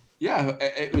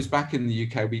it was back in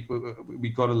the UK. We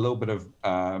got a little bit of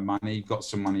money, got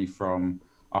some money from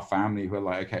our family who were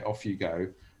like, "Okay, off you go."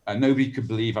 Nobody could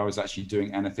believe I was actually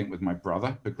doing anything with my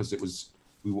brother, because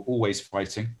we were always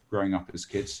fighting growing up as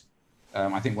kids.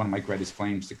 I think one of my greatest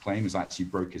claims to claim is I actually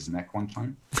broke his neck one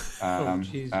time.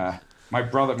 My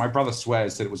brother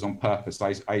swears that it was on purpose.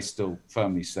 I still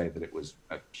firmly say that it was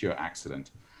a pure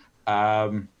accident.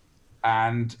 But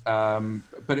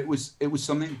it was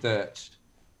something that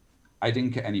I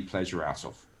didn't get any pleasure out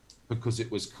of, because it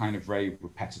was kind of very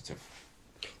repetitive.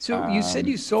 So you said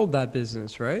you sold that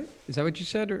business, right? Is that what you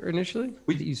said initially?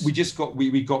 We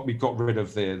got rid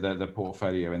of the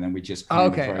portfolio, and then we just kind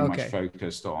of very much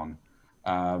focused on.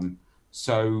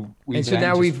 So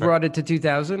now we've brought it to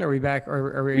 2000. Are we back?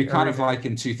 We're kind of like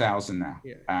in 2000 now,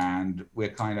 yeah. And we're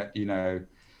kind of,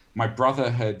 my brother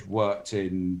had worked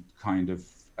in kind of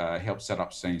helped set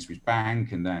up Sainsbury's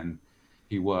Bank, and then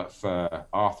he worked for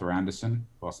Arthur Andersen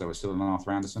whilst there was still an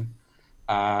Arthur Andersen.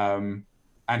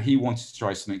 And he wanted to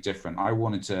try something different. I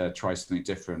wanted to try something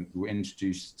different. We were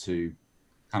introduced to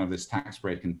kind of this tax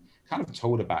break and kind of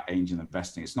told about angel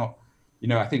investing. It's not,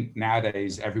 I think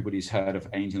nowadays everybody's heard of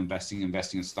angel investing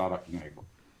in startup,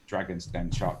 Dragon's Den,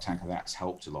 Shark Tank, that's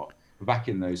helped a lot. But back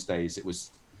in those days, it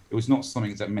was not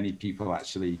something that many people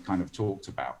actually kind of talked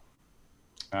about.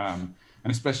 And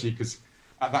especially because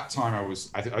at that time I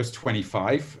was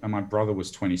 25 and my brother was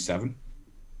 27.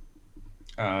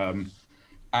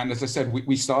 And as I said,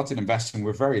 we started investing.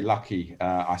 We're very lucky.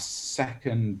 Our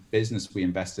second business we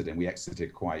invested in, we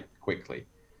exited quite quickly.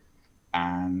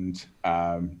 And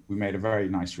we made a very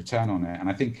nice return on it. And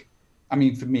I think,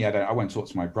 for me, I won't talk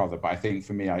to my brother, but I think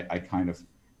for me, I kind of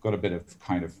got a bit of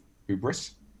kind of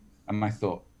hubris. And I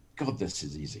thought, God, this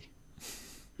is easy.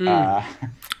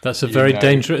 That's a very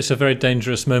dangerous. It's a very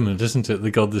dangerous moment, isn't it?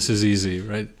 The God, this is easy,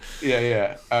 right?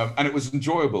 Yeah. And it was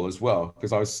enjoyable as well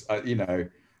because I was,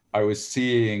 I was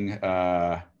seeing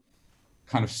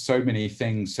kind of so many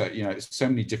things, so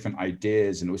many different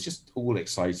ideas, and it was just all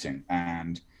exciting.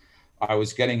 And I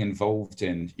was getting involved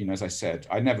in, as I said,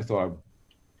 I never thought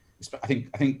I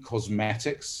think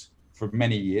cosmetics for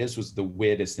many years was the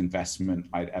weirdest investment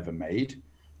I'd ever made.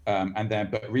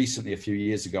 But recently, a few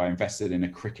years ago, I invested in a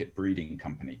cricket breeding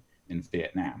company in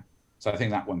Vietnam. So I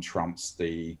think that one trumps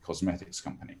the cosmetics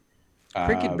company.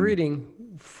 Cricket breeding,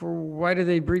 why do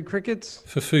they breed crickets?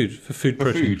 For food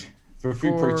protein. For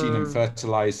food protein and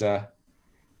fertilizer,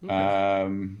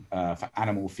 for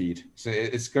animal feed. So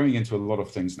it's going into a lot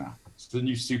of things now. It's the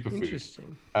new superfood.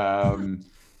 Interesting.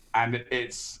 And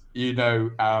it's,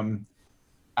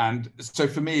 and so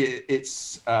for me,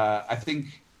 it's, I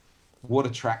think what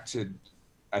attracted,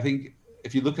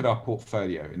 if you look at our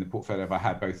portfolio, in the portfolio I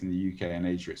had both in the UK and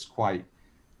Asia, it's quite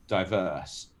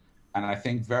diverse. And I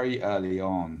think very early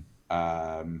on,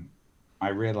 I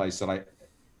realized that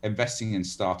investing in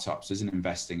startups isn't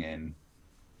investing in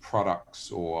products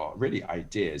or really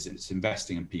ideas, it's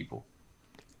investing in people.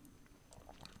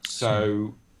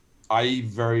 So I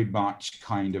very much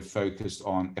kind of focused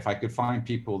on if I could find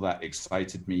people that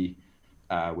excited me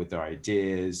with their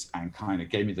ideas and kind of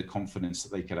gave me the confidence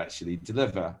that they could actually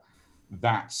deliver,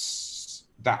 that's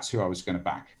who I was going to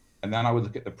back. And then I would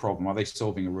look at the problem. Are they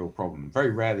solving a real problem?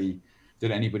 Very rarely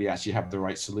did anybody actually have the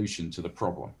right solution to the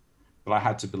problem. But I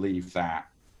had to believe that,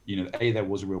 there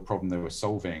was a real problem they were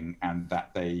solving and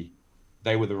that they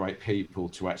were the right people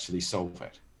to actually solve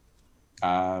it.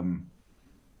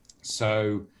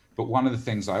 But one of the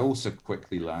things I also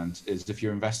quickly learned is if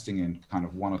you're investing in kind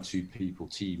of one or two people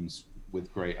teams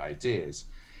with great ideas,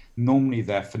 normally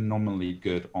they're phenomenally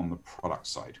good on the product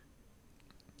side.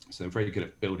 So they're very good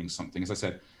at building something. As I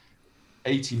said,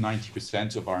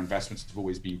 80-90% of our investments have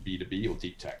always been B2B or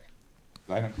deep tech.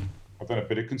 I've done a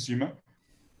bit of consumer,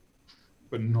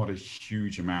 but not a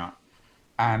huge amount.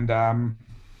 And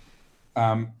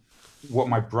what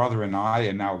my brother and I,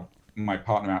 and now my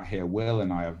partner out here, Will,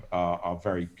 and I are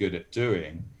very good at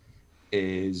doing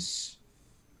is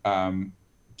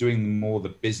doing more the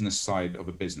business side of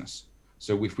a business.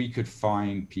 So if we could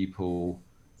find people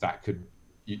that could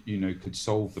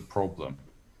solve the problem,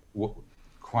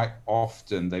 quite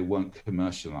often they weren't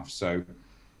commercial enough. So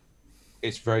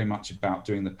it's very much about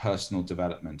doing the personal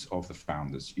development of the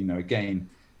founders. Again,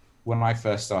 when I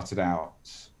first started out,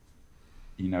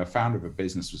 a founder of a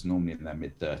business was normally in their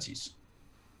mid-30s.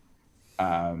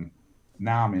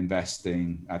 Now I'm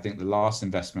investing, I think the last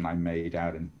investment I made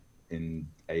out in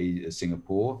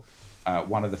Singapore,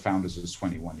 one of the founders was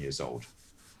 21 years old.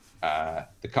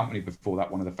 The company before that,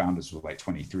 one of the founders was like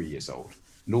 23 years old.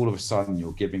 And all of a sudden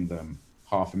you're giving them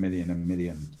 $500,000, $1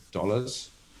 million,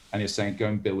 and you're saying, go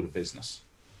and build a business.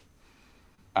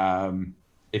 I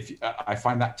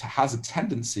find that has a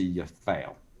tendency to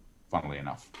fail, funnily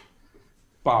enough.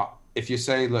 But if you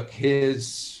say, look,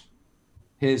 here's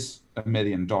 $1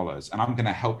 million, and I'm going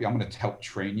to help you. I'm going to help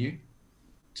train you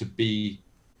to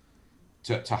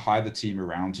hire the team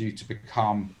around you to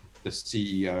become the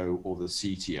CEO or the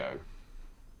CTO.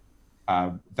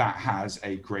 That has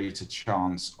a greater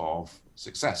chance of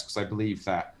success, because I believe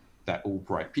that they're all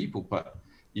bright people, but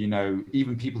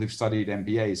even people who've studied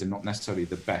MBAs are not necessarily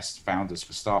the best founders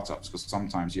for startups, because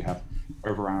sometimes you have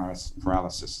overanalysis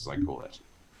paralysis, as I call it.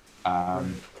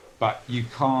 But you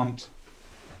can't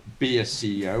be a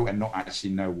CEO and not actually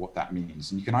know what that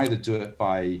means. And you can either do it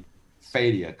by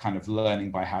failure, kind of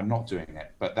learning by how not doing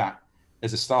it. But that,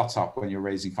 as a startup, when you're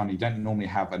raising funding, you don't normally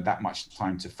have that much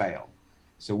time to fail.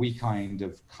 So we kind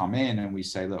of come in and we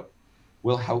say, look,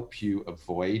 we'll help you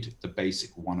avoid the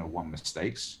basic 101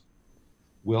 mistakes.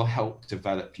 We'll help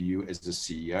develop you as a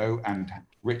CEO. And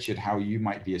Richard, how you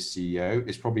might be a CEO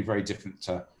is probably very different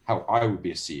to how I would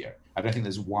be a CEO. I don't think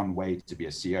there's one way to be a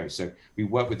CEO. So we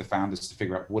work with the founders to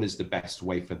figure out what is the best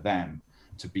way for them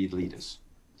to be leaders,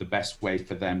 the best way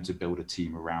for them to build a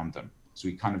team around them. So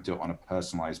we kind of do it on a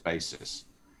personalized basis.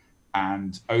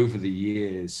 And over the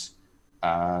years,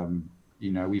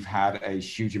 we've had a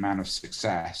huge amount of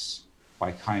success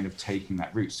by kind of taking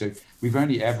that route. So we've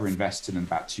only ever invested in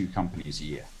about 2 companies a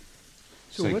year.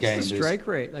 So what's the strike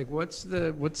rate? Like, what's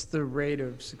the rate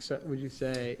of success? Would you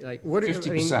say, like, what?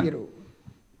 50%. I mean,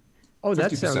 oh,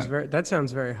 50%. That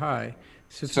sounds very high.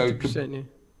 So 50%.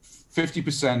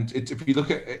 50%. If you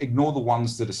look at, ignore the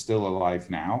ones that are still alive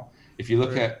now. If you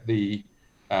look at the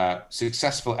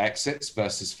successful exits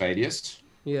versus failures,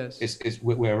 yes,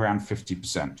 we're around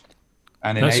 50%.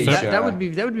 And in Asia, that would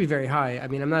be very high. I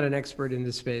mean, I'm not an expert in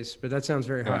this space, but that sounds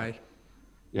very high.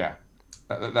 Yeah,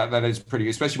 that is pretty,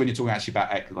 especially when you're talking actually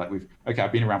about like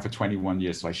I've been around for 21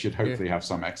 years, so I should hopefully have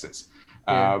some exits.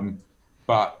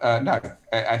 But no,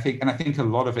 I think a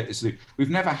lot of it is we've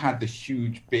never had the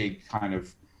huge, big kind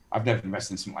of. I've never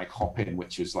invested in something like Hopin,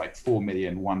 which was like 4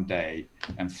 million one day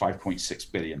and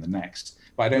 5.6 billion the next.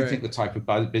 But I don't think the type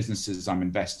of businesses I'm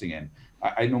investing in.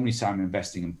 I normally say I'm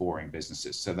investing in boring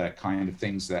businesses, so they're kind of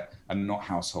things that are not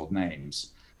household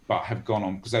names, but have gone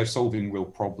on because they're solving real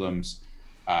problems.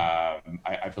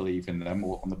 I believe in them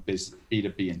more on the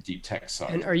B2B and deep tech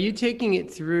side. And are you taking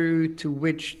it through to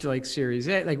which like Series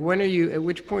A? Like when are you? At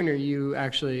which point are you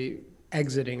actually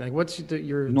exiting? Like what's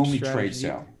your normally strategy?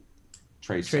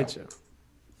 Trade sale.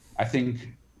 I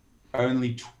think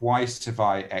only twice have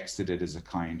I exited as a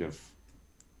kind of,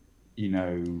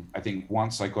 I think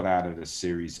once I got out of the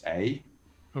Series A.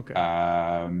 Okay.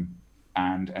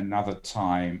 And another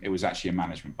time it was actually a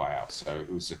management buyout, so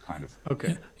it was a kind of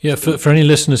For any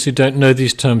listeners who don't know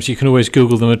these terms, you can always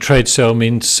Google them. A trade sale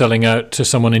means selling out to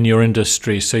someone in your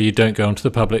industry, so you don't go onto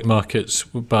the public markets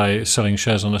by selling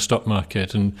shares on a stock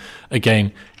market. And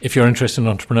again, if you're interested in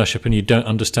entrepreneurship and you don't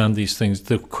understand these things,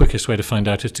 the quickest way to find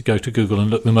out is to go to Google and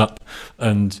look them up,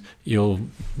 and you'll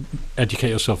educate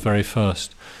yourself very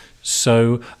fast.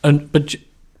 So, but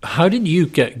how did you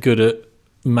get good at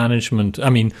management? I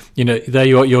mean, there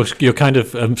you're kind of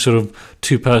sort of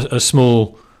a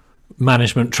small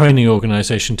management training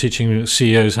organization teaching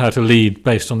CEOs how to lead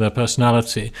based on their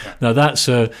personality. Now that's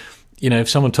if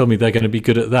someone told me they're going to be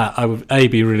good at that, I would A,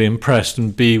 be really impressed,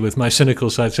 and B, with my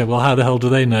cynical side, say, well, how the hell do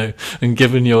they know? And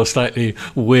given your slightly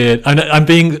weird, I'm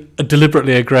being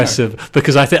deliberately aggressive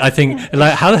because I think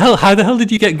like how the hell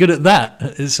did you get good at that?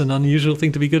 It's an unusual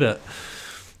thing to be good at.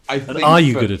 Are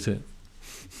you good at it?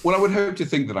 Well, I would hope to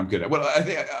think that I'm good at it. Well, I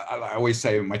think I always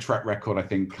say my track record, I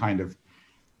think, kind of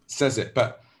says it.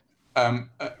 But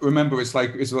remember, it's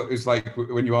like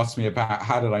when you asked me about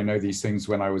how did I know these things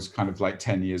when I was kind of like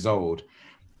 10 years old.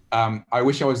 I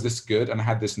wish I was this good and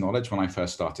had this knowledge when I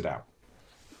first started out.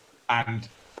 And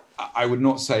I would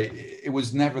not say it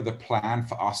was never the plan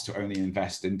for us to only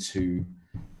invest into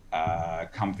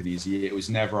companies. It was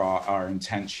never our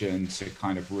intention to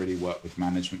kind of really work with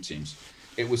management teams.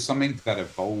 It was something that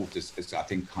evolved as I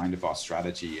think kind of our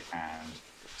strategy and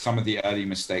some of the early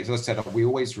mistakes. As I said, we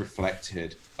always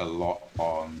reflected a lot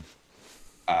on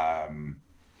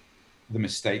the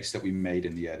mistakes that we made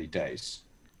in the early days.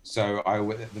 So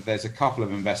there's a couple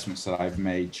of investments that I've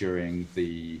made during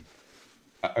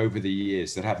over the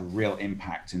years that have a real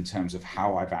impact in terms of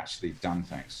how I've actually done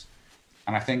things.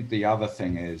 And I think the other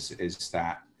thing is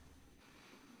that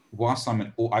whilst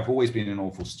I've always been an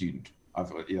awful student.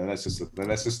 Let's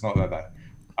just not let that.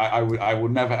 I will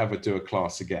never ever do a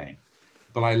class again,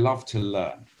 but I love to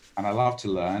learn, and I love to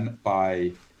learn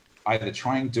by either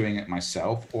trying doing it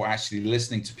myself or actually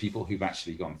listening to people who've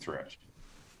actually gone through it.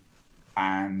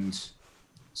 And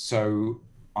so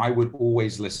I would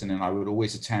always listen, and I would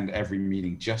always attend every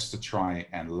meeting just to try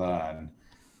and learn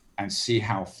and see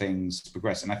how things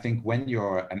progress. And I think when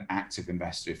you're an active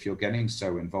investor, if you're getting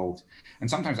so involved, and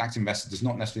sometimes active investor does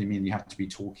not necessarily mean you have to be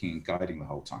talking and guiding the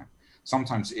whole time.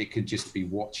 Sometimes it could just be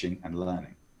watching and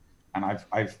learning. And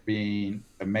I've been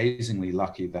amazingly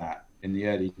lucky that in the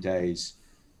early days,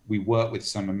 we worked with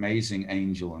some amazing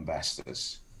angel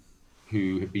investors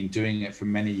who have been doing it for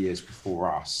many years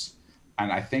before us.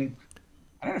 And I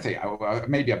don't think,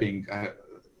 maybe I'm being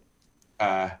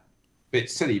bit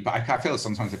silly, but I feel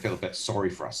sometimes I feel a bit sorry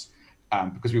for us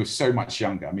because we were so much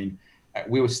younger. I mean,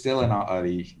 we were still in our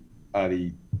early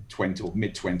 20s or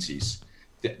mid 20s.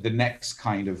 The next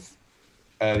kind of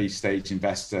early stage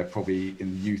investor, probably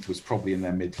in youth, was probably in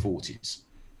their mid 40s.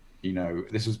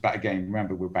 This was back again.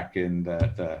 Remember, we're back in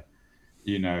the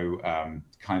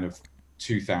kind of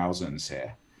 2000s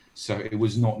here. So it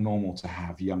was not normal to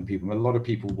have young people. A lot of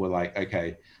people were like,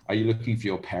 okay, are you looking for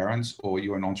your parents, or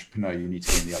you're an entrepreneur, you need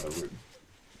to be in the other room.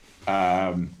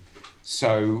 A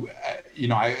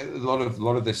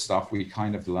lot of this stuff we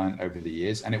kind of learned over the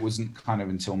years, and it wasn't kind of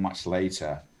until much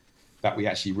later that we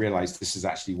actually realized this is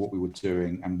actually what we were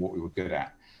doing and what we were good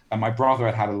at. And my brother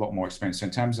had a lot more experience. So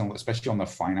in terms of, especially on the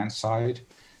finance side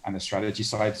and the strategy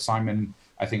side, Simon,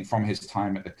 I think from his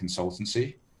time at the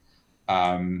consultancy,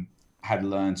 had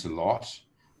learned a lot.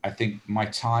 I think my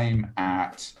time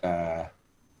at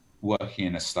working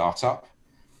in a startup,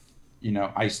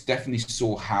 I definitely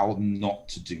saw how not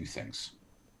to do things.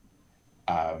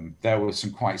 There were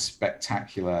some quite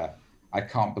spectacular, I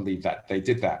can't believe that they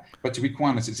did that. But to be quite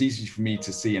honest, it's easy for me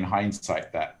to see in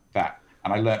hindsight that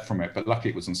and I learned from it, but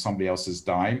luckily it was on somebody else's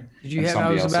dime. Did you have,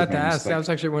 I was about to ask, that was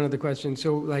actually one of the questions.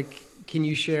 So like, can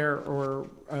you share or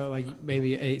like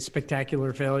maybe a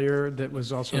spectacular failure that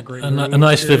was also a great a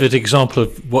nice vivid example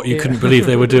of what you couldn't believe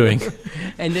they were doing?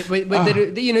 And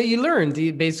that, you know, you learned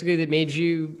basically that made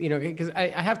you, you know, because I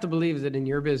have to believe that in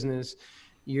your business,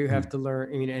 you have to learn,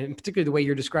 I mean, and particularly the way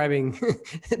you're describing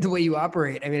the way you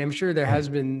operate. I mean, I'm sure there has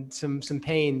been some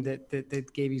pain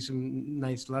that gave you some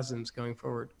nice lessons going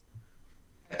forward.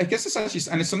 I guess it's actually,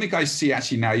 and it's something I see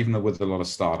actually now, even with a lot of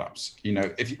startups, you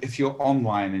know, if you're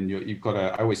online and you've got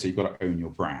to, I always say you've got to own your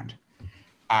brand.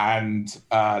 And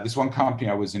this one company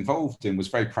I was involved in was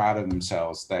very proud of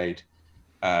themselves. They'd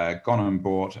gone on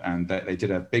board and they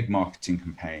did a big marketing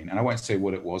campaign. And I won't say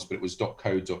what it was, but it was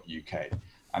 .co.uk.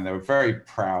 And they were very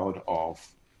proud of,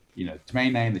 you know,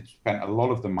 domain name. They spent a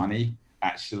lot of the money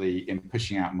actually in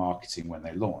pushing out marketing when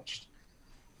they launched.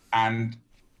 And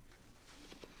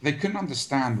they couldn't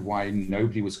understand why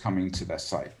nobody was coming to their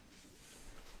site.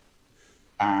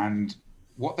 And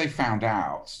what they found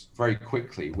out very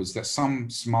quickly was that some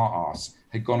smart ass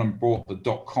had gone and bought the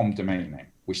 .com domain name,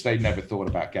 which they never thought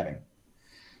about getting.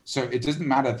 So it doesn't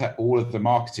matter that all of the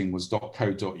marketing was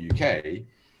 .co.uk.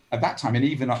 At that time, and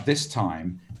even at this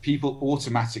time, people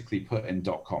automatically put in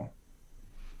 .com.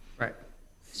 Right.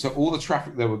 So all the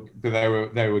traffic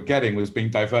they were getting was being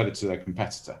diverted to their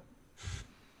competitor.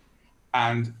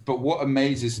 But what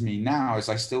amazes me now is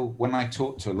when I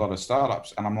talk to a lot of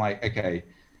startups and I'm like, okay,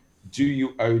 do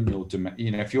you own your domain?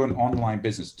 You know, if you're an online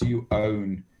business, do you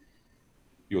own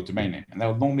your domain name? And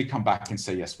they'll normally come back and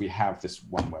say, yes, we have this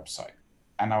one website.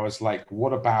 And I was like,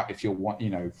 what about if you want,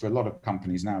 you know, for a lot of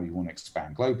companies now, you want to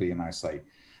expand globally. And I say,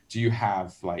 do you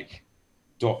have like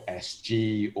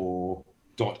 .sg or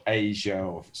 .asia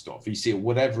or if it's .vc or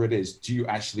whatever it is, do you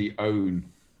actually own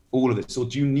all of this or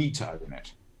do you need to own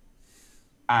it?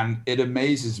 And it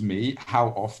amazes me how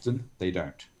often they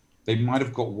don't. They might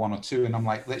have got one or two. And I'm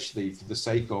like, literally, for the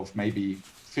sake of maybe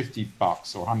 $50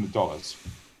 or $100,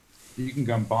 you can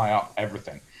go and buy up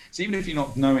everything. So even if you're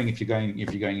not knowing if you're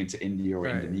going into India or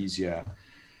Indonesia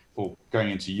or going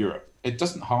into Europe, it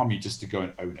doesn't harm you just to go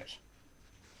and own it.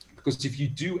 Because if you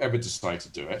do ever decide to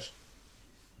do it,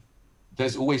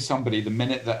 there's always somebody, the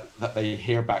minute that they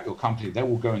hear about your company, they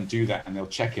will go and do that and they'll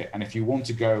check it. And if you want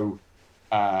to go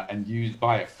and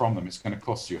buy it from them, it's going to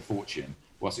cost you a fortune.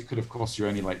 Whilst it could have cost you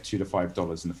only like $2 to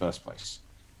 $5 in the first place.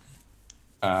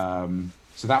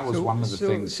 So that was one of the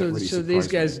things that really surprised me. These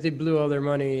guys, they blew all their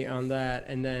money on that,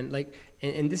 and then like,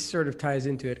 and this sort of ties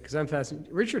into it because I'm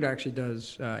fascinated. Richard actually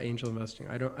does angel investing.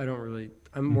 I don't really.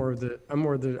 I'm more of the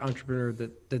entrepreneur, the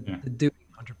doing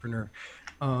entrepreneur,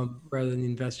 rather than the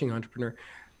investing entrepreneur.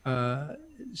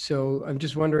 So I'm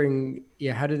just wondering,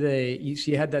 how do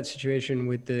you had that situation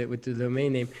with the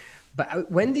domain name, but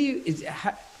when do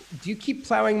you keep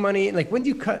plowing money? Like when do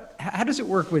you cut? How does it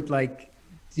work with like?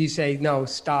 Do you say no,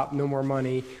 stop, no more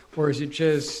money, or is it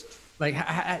just like?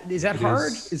 Is that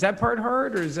hard? Is that part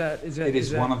hard, or is that? It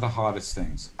is one of the hardest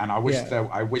things, and I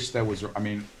wish there was. I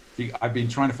mean, I've been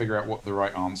trying to figure out what the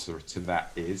right answer to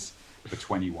that is for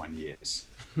 21 years.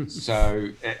 So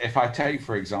if I take,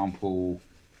 for example,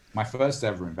 my first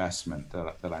ever investment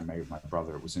that I made with my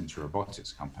brother, it was into a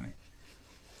robotics company,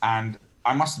 and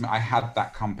I must admit I had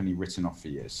that company written off for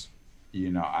years.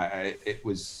 You know, it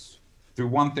was. Through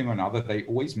one thing or another, they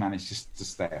always managed just to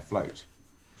stay afloat.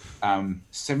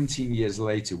 17 years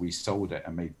later, we sold it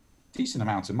and made a decent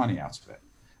amount of money out of it.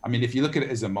 I mean, if you look at it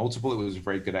as a multiple, it was a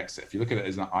very good exit. If you look at it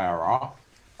as an IRR,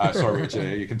 sorry,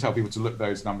 Richard, you can tell people to look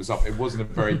those numbers up. It wasn't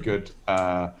a very good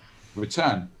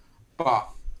return. But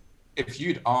if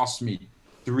you'd asked me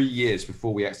 3 years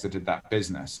before we exited that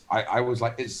business, I was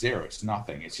like, it's zero, it's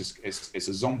nothing. It's just, it's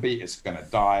a zombie, it's gonna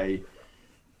die.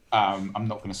 I'm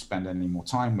not going to spend any more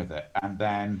time with it. And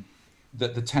then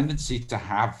the tendency to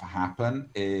have happen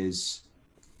is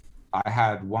I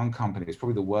had one company, it's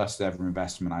probably the worst ever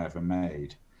investment I ever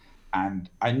made. And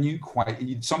I knew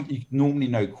something you normally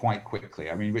know quite quickly.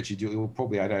 I mean, Richard, you'll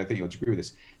probably, I don't think you'll agree with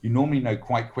this. You normally know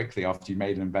quite quickly after you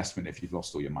made an investment if you've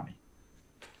lost all your money.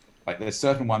 Like there's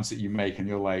certain ones that you make and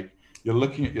you're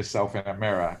looking at yourself in a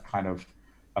mirror kind of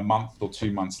a month or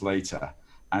 2 months later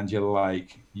and you're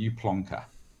like, you plonker.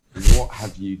 What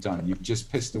have you done? You've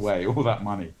just pissed away all that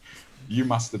money. You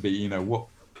must have been, you know, what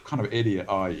kind of idiot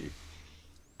are you?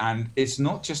 And it's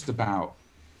not just about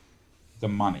the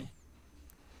money.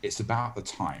 It's about the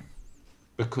time.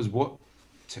 Because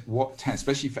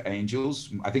especially for angels,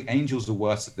 I think angels are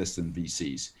worse at this than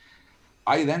VCs.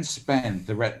 I then spend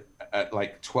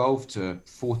like 12 to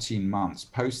 14 months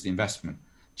post the investment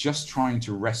just trying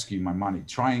to rescue my money,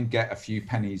 try and get a few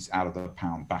pennies out of the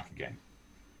pound back again.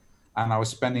 And I was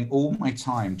spending all my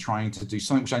time trying to do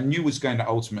something which I knew was going to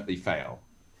ultimately fail.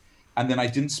 And then I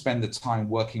didn't spend the time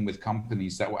working with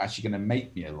companies that were actually going to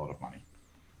make me a lot of money.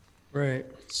 Right.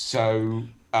 So,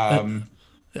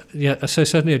 yeah, so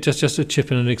certainly just to chip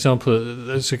in an example,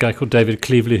 there's a guy called David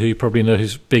Cleveley who you probably know,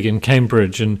 who's big in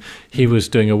Cambridge, and he was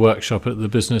doing a workshop at the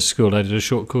business school I did a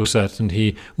short course at, and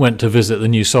he went to visit the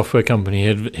new software company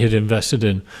he'd invested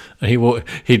in, and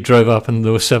he drove up and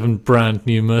there were 7 brand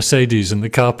new Mercedes in the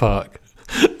car park.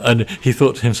 And he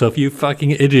thought to himself, "You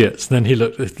fucking idiots!" Then he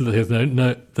looked.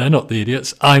 No, they're not the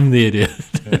idiots. I'm the idiot.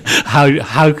 Yeah.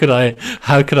 How could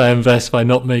I invest by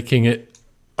not making it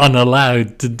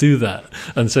unallowed to do that?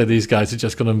 And so these guys have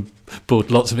just gone and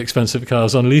bought lots of expensive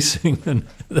cars on leasing, and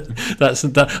that's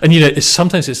that. And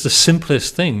sometimes it's the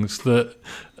simplest things that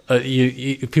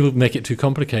people make it too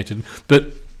complicated.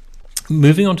 But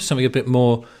moving on to something a bit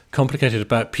more complicated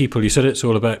about people, you said it's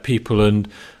all about people, and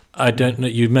I don't know,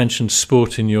 you mentioned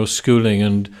sport in your schooling,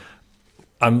 and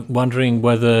I'm wondering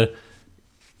whether,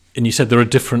 and you said there are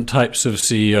different types of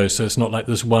CEOs, so it's not like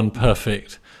there's one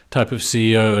perfect type of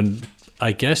CEO, and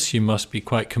I guess you must be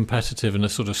quite competitive in a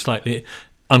sort of slightly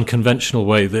unconventional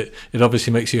way that it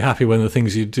obviously makes you happy when the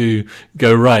things you do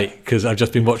go right, because I've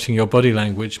just been watching your body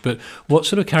language. But what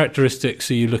sort of characteristics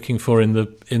are you looking for in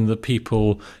the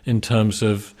people in terms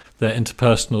of their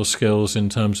interpersonal skills, in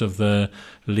terms of their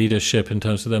leadership, in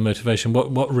terms of their motivation?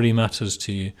 What really matters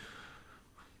to you?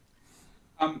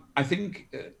 I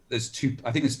think there's two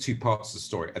parts of the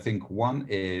story. I think one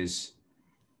is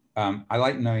I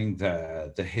like knowing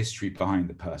the history behind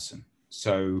the person.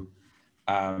 So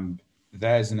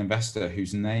there's an investor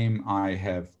whose name I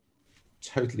have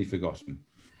totally forgotten.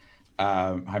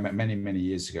 I met many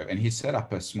years ago, and he set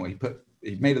up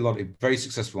he made a very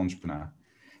successful entrepreneur.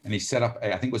 And he set up,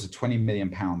 I think it was a £20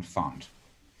 million fund.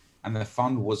 And the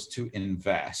fund was to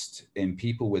invest in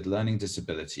people with learning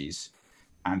disabilities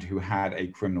and who had a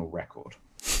criminal record.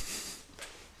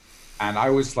 And I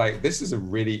was like, this is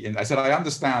I said, I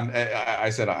understand.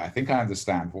 I said, I think I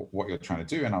understand what you're trying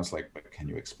to do. And I was like, but can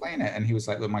you explain it? And he was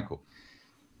like, look, Michael,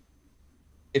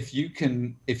 if you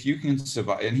can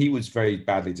survive, and he was very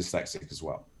badly dyslexic as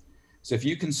well. So if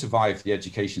you can survive the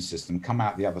education system, come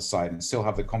out the other side and still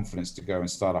have the confidence to go and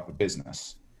start up a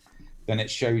business, then it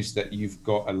shows that you've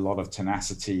got a lot of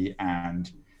tenacity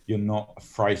and you're not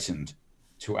frightened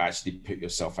to actually put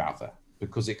yourself out there,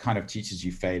 because it kind of teaches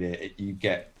you failure. You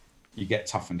get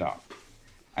toughened up.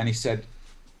 And he said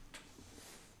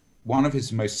one of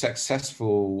his most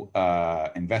successful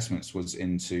investments was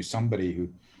into somebody who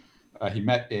he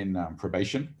met in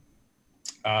probation.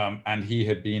 And he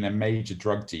had been a major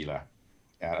drug dealer.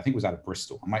 I think it was out of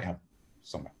Bristol. I might have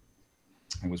somewhere.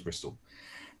 It was Bristol.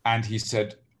 And he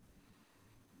said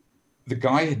the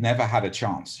guy had never had a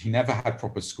chance. He never had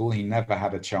proper school. He never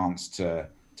had a chance to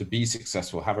be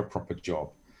successful, have a proper job.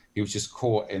 He was just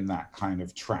caught in that kind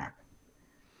of trap.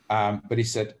 But he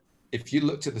said, if you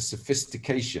looked at the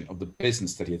sophistication of the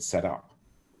business that he had set up,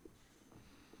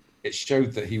 it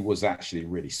showed that he was actually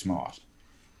really smart.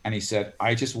 And he said,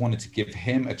 I just wanted to give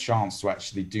him a chance to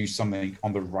actually do something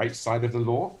on the right side of the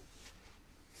law,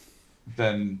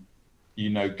 then,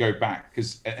 go back.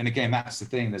 And again, that's the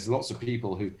thing. There's lots of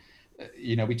people who,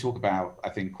 we talk about, I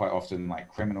think quite often, like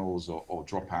criminals or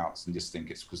dropouts, and just think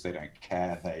it's because they don't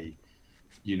care.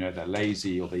 They're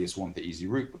lazy, or they just want the easy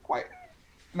route. But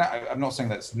I'm not saying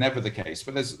that's never the case,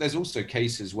 but there's also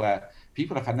cases where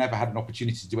people have never had an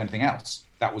opportunity to do anything else.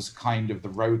 That was kind of the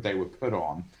road they were put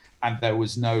on. And there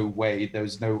was no way, they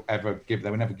were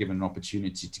never given an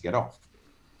opportunity to get off.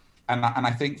 And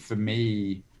I think for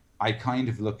me, I kind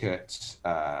of look at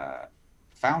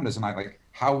founders and I like,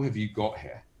 how have you got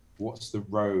here? What's the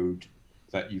road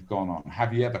that you've gone on?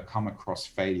 Have you ever come across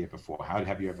failure before? How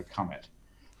have you overcome it?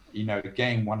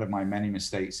 Again, one of my many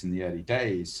mistakes in the early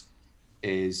days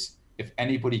is if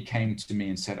anybody came to me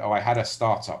and said, oh, I had a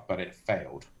startup, but it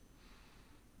failed,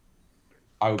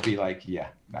 I would be like, yeah,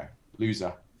 no,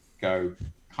 loser. Go,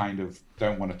 kind of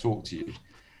don't want to talk to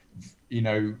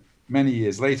you. Many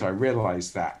years later, I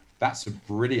realized that that's a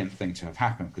brilliant thing to have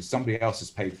happened, because somebody else has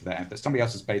paid for that. Somebody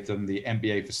else has paid for the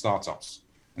MBA for startups,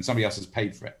 and somebody else has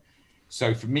paid for it.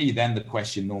 So for me, then the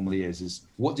question normally is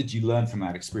what did you learn from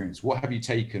that experience? What have you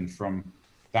taken from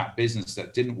that business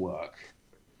that didn't work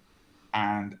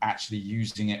and actually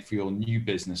using it for your new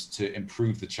business to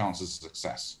improve the chances of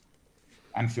success?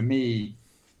 And for me,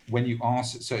 when you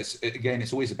ask, so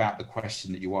it's always about the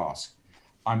question that you ask.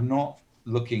 I'm not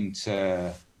looking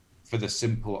for the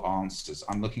simple answers.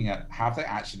 I'm looking at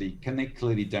can they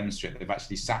clearly demonstrate they've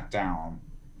actually sat down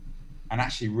and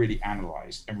actually really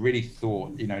analyzed and really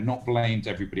thought, you know, not blamed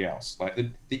everybody else. Like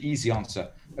the easy answer,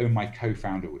 oh, my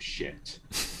co-founder was shit,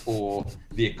 or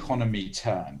the economy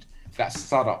turned. That's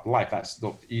startup life. That's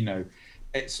not, you know,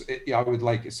 I would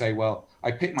like to say, well,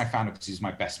 I picked my founder because he's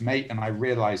my best mate. And I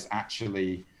realized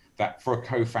actually that for a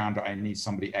co-founder, I need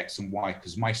somebody X and Y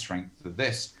because my strengths are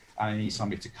this, and I need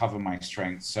somebody to cover my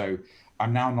strengths. So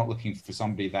I'm now not looking for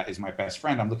somebody that is my best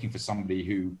friend. I'm looking for somebody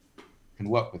who can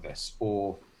work with this.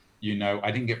 Or, you know, I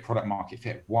didn't get product market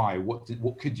fit. Why? What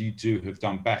could you have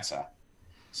done better?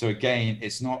 So again,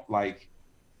 it's not like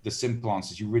the simple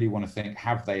answers. You really want to think,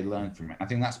 have they learned from it? I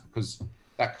think that's because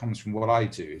that comes from what I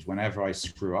do, is whenever I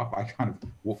screw up, I kind of,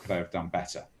 what could I have done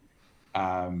better?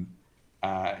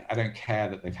 I don't care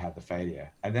that they've had the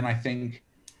failure. And then I think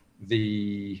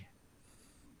the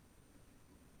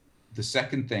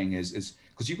second thing is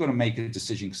because you've got to make a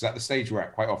decision, because at the stage we're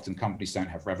at, quite often companies don't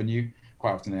have revenue,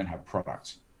 quite often they don't have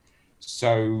product.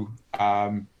 So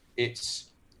it's,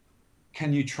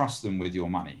 can you trust them with your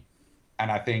money?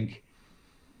 And I think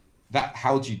that,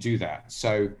 how do you do that?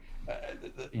 So,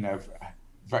 you know,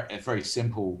 a very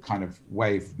simple kind of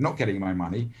way of not getting my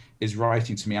money is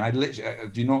writing to me. And I literally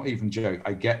do not even joke.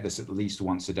 I get this at least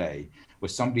once a day, where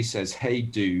somebody says, hey,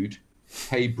 dude,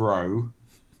 hey, bro,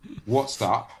 what's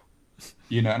up?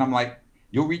 You know, and I'm like,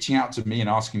 you're reaching out to me and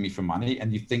asking me for money,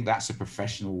 and you think that's a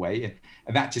professional way.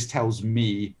 And that just tells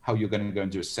me how you're going to go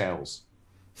and do a sales.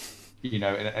 You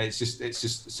know, and it's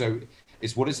just, so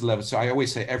it's what is the level. So I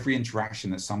always say every interaction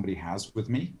that somebody has with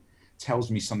me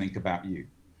tells me something about you.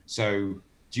 So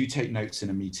do you take notes in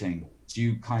a meeting? Do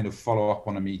you kind of follow up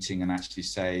on a meeting and actually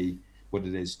say what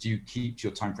it is? Do you keep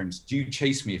your timeframes? Do you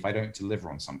chase me if I don't deliver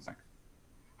on something?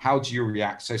 How do you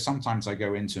react? So sometimes I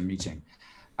go into a meeting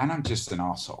and I'm just an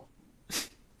arsehole.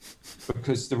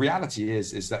 Because the reality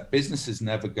is that businesses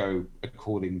never go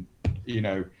according, you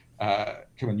know,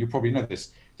 come on, you probably know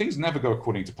this. Things never go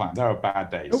according to plan. There are bad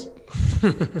days.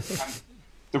 And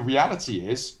the reality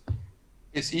is,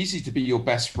 it's easy to be your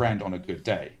best friend on a good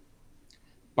day.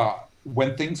 But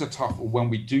when things are tough, or when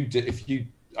we do, if you,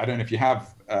 I don't know if you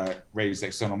have raised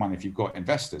external money, if you've got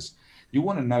investors, you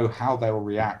want to know how they will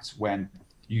react when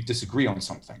you disagree on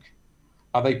something.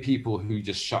 Are they people who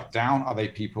just shut down? Are they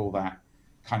people that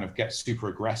kind of get super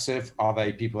aggressive? Are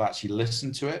they people that actually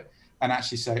listen to it and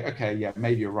actually say, okay, yeah,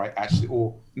 maybe you're right, actually,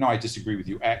 or no, I disagree with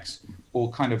you, X,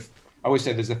 or kind of, I always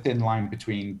say there's a thin line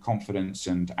between confidence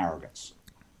and arrogance.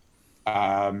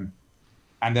 And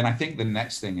then I think the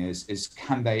next thing is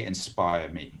can they inspire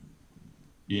me?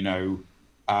 You know,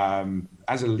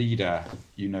 as a leader,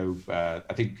 you know,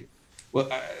 I think, well,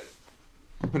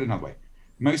 put it another way.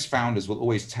 Most founders will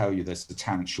always tell you there's a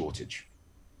talent shortage.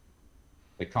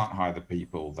 They can't hire the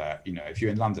people that, you know, if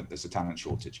you're in London, there's a talent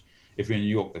shortage. If you're in New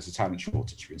York, there's a talent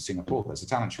shortage. If you're in Singapore, there's a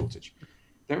talent shortage.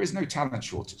 There is no talent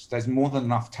shortage. There's more than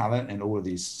enough talent in all of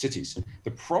these cities.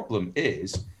 The problem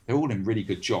is they're all in really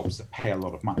good jobs that pay a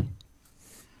lot of money.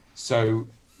 So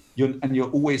you're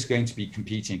always going to be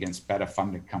competing against better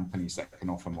funded companies that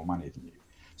can offer more money than you.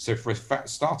 So for a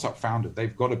startup founder,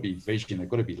 they've got to be vision, they've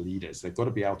got to be leaders, they've got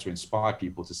to be able to inspire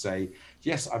people to say,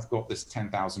 yes, I've got this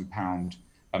 £10,000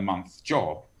 a month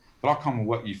job, but I'll come and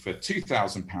work you for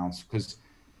 £2,000 because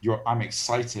I'm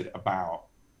excited about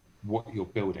what you're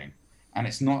building. And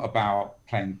it's not about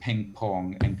playing ping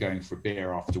pong and going for a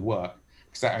beer after work,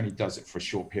 because that only does it for a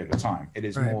short period of time. It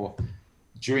is right. More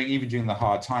even during the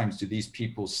hard times, do these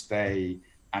people stay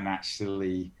and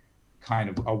actually kind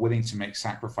of are willing to make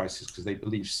sacrifices because they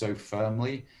believe so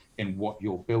firmly in what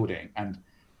you're building? And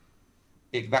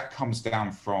that comes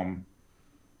down from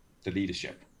the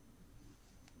leadership,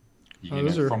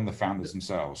 from the founders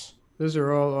themselves. Those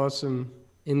are all awesome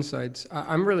insights.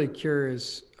 I'm really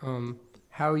curious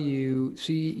how you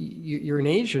see you're in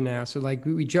Asia now. So like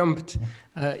we jumped,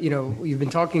 you've been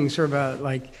talking sort of about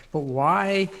like, but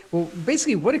why? Well,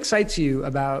 basically what excites you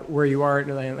about where you are in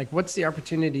Atlanta? Like what's the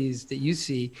opportunities that you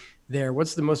see there?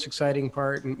 What's the most exciting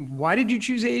part? And why did you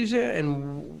choose Asia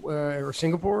and or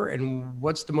Singapore? And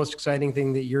what's the most exciting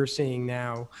thing that you're seeing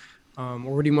now? Or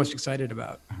what are you most excited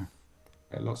about?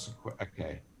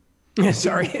 Okay.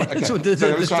 Sorry. But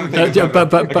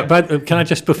can I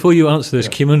just, before you answer this,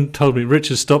 Kimon told me,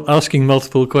 Richard, stop asking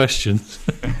multiple questions.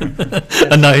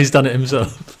 And now he's done it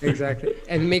himself. Exactly.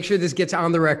 And make sure this gets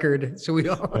on the record so we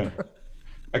all... Yeah.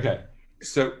 Okay.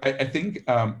 So I think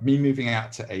me moving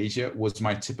out to Asia was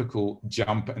my typical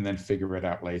jump and then figure it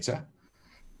out later.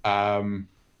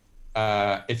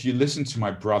 If you listen to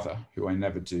my brother, who I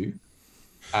never do,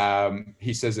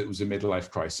 he says it was a midlife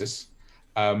crisis.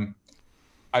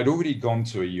 I'd already gone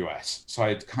to a US, so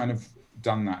I'd kind of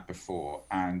done that before,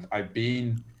 and I'd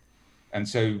been And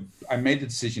so I made the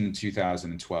decision in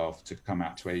 2012 to come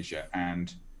out to Asia.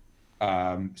 And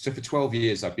so for 12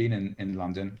 years, I've been in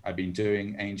London. I've been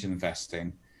doing angel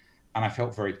investing, and I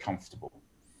felt very comfortable.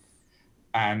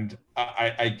 And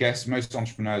I guess most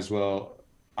entrepreneurs will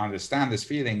understand this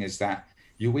feeling, is that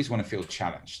you always want to feel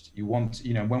challenged. You want,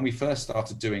 when we first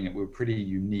started doing it, we were pretty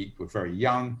unique. We're very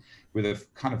young. We're the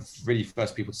kind of really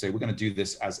first people to say, we're going to do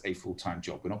this as a full-time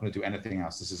job. We're not going to do anything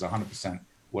else. This is 100%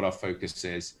 what our focus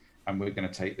is. And we're going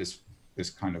to take this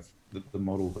kind of the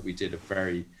model that we did of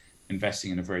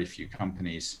investing in a very few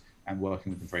companies and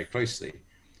working with them very closely.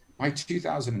 By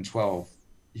 2012,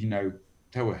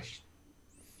 there were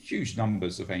huge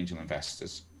numbers of angel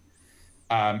investors.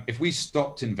 If we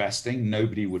stopped investing,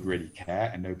 nobody would really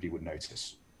care and nobody would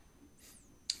notice.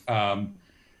 One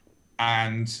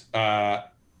of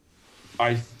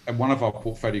our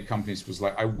portfolio companies was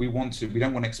like, we don't want to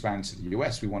expand to the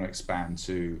US, we want to expand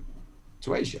to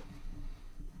Asia.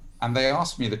 And they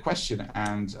asked me the question,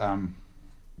 and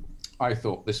I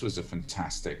thought this was a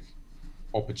fantastic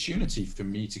opportunity for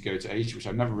me to go to Asia, which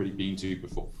I've never really been to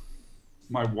before.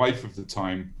 My wife of the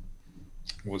time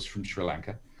was from Sri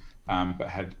Lanka, but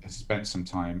had spent some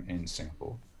time in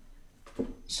Singapore.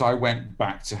 So I went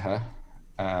back to her,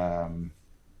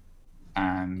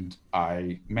 and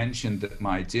I mentioned that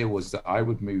my idea was that I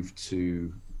would move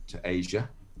to Asia,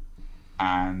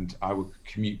 and I would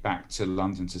commute back to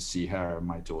London to see her and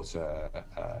my daughter,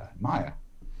 Maya.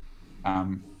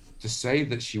 To say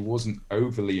that she wasn't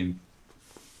overly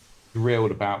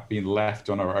thrilled about being left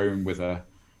on her own with a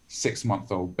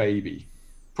 6-month-old baby,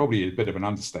 probably a bit of an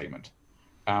understatement.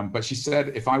 But she said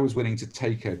if I was willing to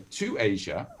take her to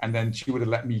Asia and then she would have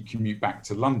let me commute back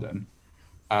to London,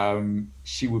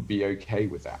 she would be okay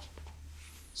with that.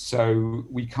 So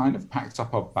we kind of packed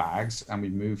up our bags and we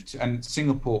moved and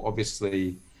Singapore,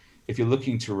 obviously, if you're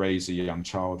looking to raise a young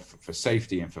child for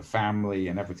safety and for family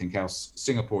and everything else,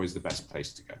 Singapore is the best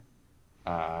place to go.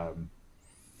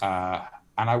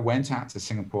 And I went out to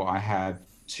Singapore. I had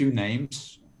 2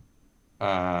 names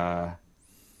of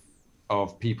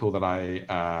people that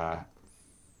I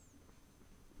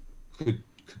could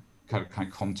kind of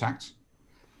contact.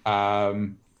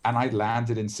 And I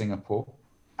landed in Singapore,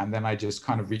 and then I just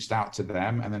kind of reached out to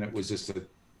them. And then it was just a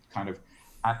kind of,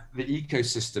 the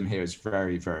ecosystem here is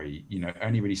very, very,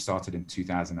 only really started in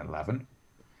 2011.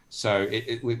 So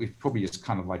we probably is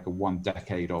kind of like a 1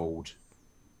 decade old.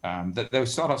 There were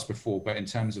startups before, but in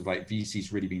terms of like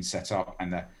VCs really being set up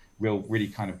and they're really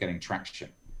kind of getting traction.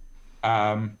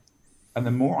 And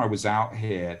the more I was out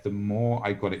here, the more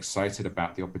I got excited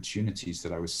about the opportunities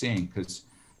that I was seeing, because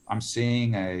I'm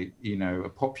seeing a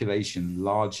population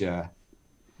larger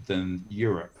than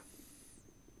Europe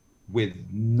with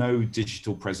no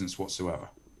digital presence whatsoever.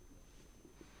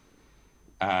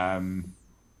 In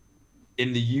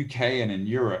the UK and in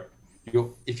Europe,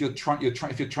 if you're trying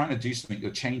to do something,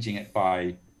 you're changing it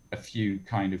by a few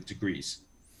kind of degrees.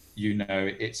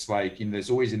 It's like, there's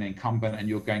always an incumbent and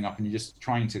you're going up and you're just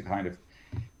trying to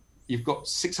you've got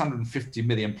 650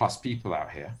 million plus people out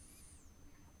here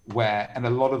and a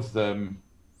lot of them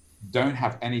don't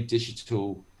have any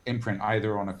digital imprint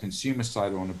either on a consumer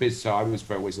side or on a business. So I was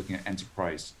always looking at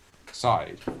enterprise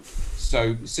side.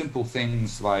 So simple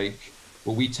things like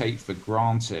what we take for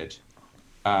granted,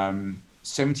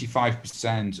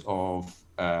 75% of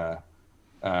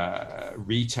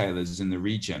retailers in the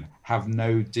region have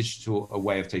no digital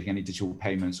way of taking any digital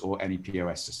payments or any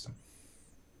POS system.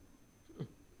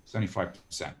 It's only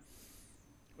 5%.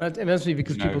 It must be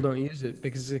because people don't use it,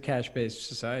 because it's a cash-based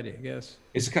society, I guess.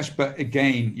 It's a cash, but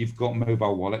again, you've got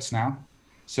mobile wallets now.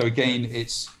 So again,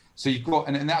 you've got,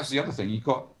 and that's the other thing, you've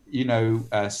got,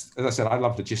 as I said, I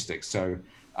love logistics. So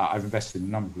I've invested in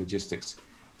a number of logistics.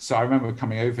 So I remember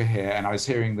coming over here and I was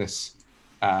hearing this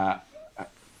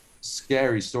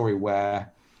scary story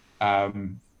where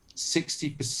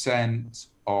 60%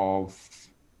 of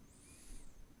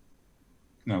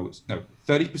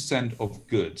 30% of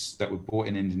goods that were bought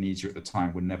in Indonesia at the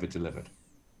time were never delivered.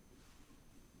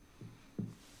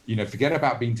 Forget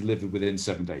about being delivered within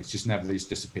 7 days, just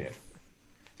disappeared.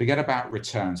 Forget about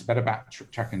returns, forget about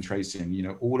track and tracing,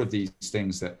 all of these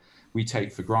things that we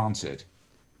take for granted.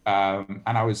 And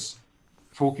I was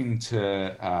talking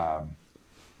to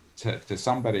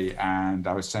somebody and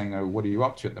I was saying, "Oh, what are you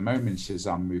up to at the moment?" She says,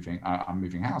 I'm moving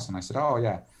house. And I said, "Oh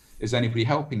yeah, is anybody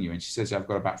helping you?" And she says, "I've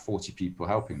got about 40 people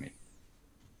helping me."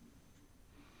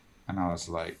 And I was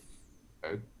like,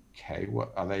 "Okay,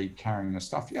 what are they carrying the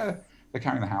stuff?" "Yeah, they're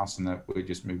carrying the house, and we're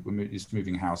just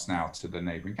moving house now to the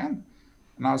neighboring camp."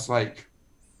 And I was like,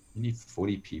 "You need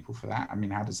 40 people for that? I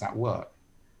mean, how does that work?"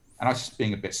 And I was just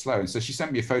being a bit slow. And so she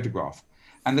sent me a photograph,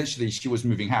 And literally, she was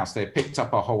moving house. They picked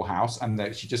up her whole house,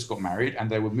 and she just got married, and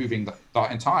they were moving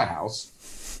the entire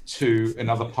house to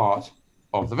another part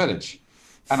of the village.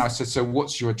 And I said, so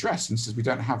what's your address? And he says, we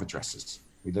don't have addresses.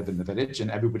 We live in the village, and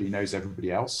everybody knows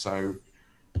everybody else. So,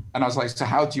 and I was like, so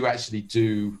how do you actually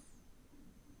do,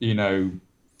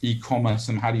 e-commerce,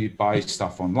 and how do you buy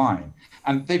stuff online?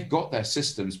 And they've got their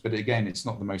systems, but again, it's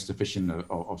not the most efficient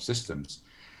of systems.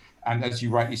 And as you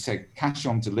rightly said, cash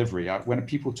on delivery. When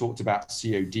people talked about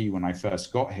COD when I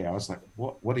first got here, I was like,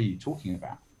 what are you talking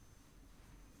about?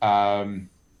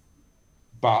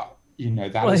 But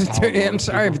that was how I'm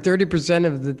sorry, if 30%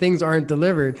 of the things aren't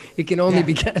delivered, it can only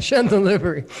be cash on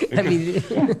delivery. I mean,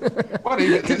 but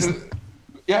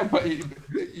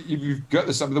you've got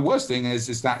this. The worst thing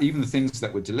is that even the things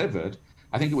that were delivered,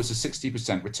 I think it was a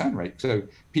 60% return rate. So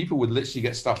people would literally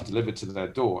get stuff delivered to their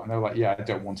door, and they're like, yeah, I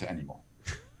don't want it anymore.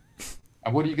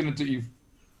 And what are you going to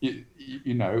do?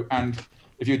 And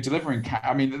if you're delivering,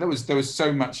 there was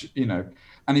so much,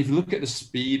 and if you look at the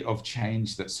speed of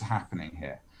change that's happening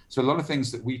here, so a lot of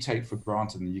things that we take for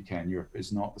granted in the UK and Europe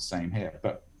is not the same here.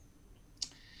 But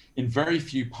in very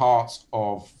few parts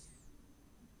of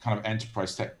kind of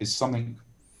enterprise tech is something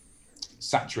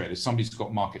saturated. Somebody's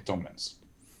got market dominance.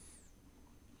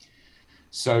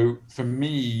 So for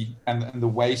me, and the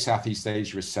way Southeast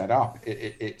Asia is set up,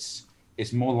 it's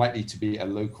more likely to be a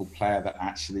local player that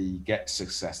actually gets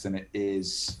success than it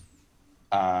is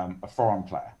a foreign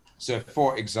player. So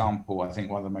for example, I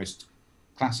think one of the most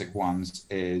classic ones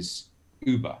is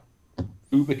Uber.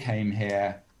 Uber came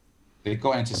here, they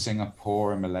got into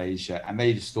Singapore and Malaysia, and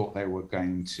they just thought they were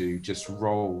going to just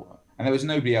roll. And there was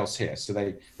nobody else here. So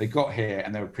they got here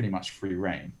and they were pretty much free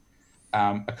reign.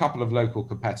 A couple of local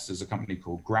competitors, a company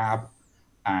called Grab,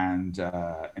 and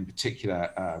in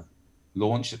particular,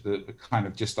 launched at the kind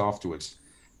of just afterwards,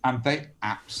 and they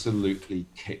absolutely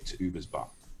kicked Uber's butt.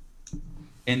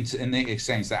 In the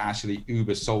exchange that actually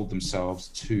Uber sold themselves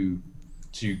to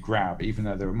Grab, even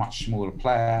though they're a much smaller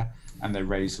player and they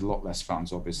raised a lot less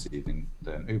funds, obviously,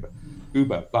 than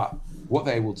Uber. But what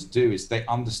they're able to do is they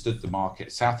understood the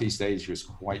market. Southeast Asia is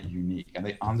quite unique, and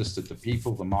they understood the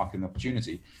people, the market, and the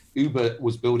opportunity. Uber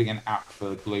was building an app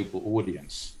for a global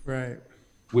audience. Right.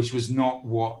 Which was not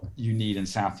what you need in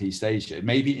Southeast Asia.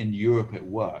 Maybe in Europe it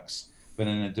works, but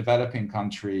in a developing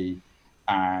country,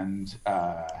 and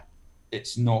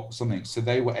it's not something. So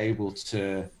they were able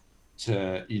to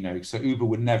so Uber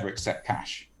would never accept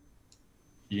cash.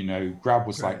 Grab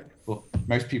was like, well,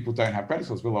 most people don't have credit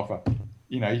cards. We'll offer,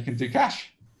 you can do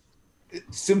cash.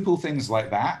 Simple things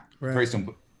like that, very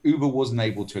simple. Uber wasn't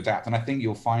able to adapt, and I think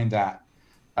you'll find that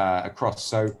across.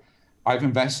 So I've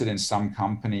invested in some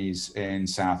companies in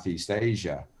Southeast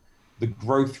Asia. The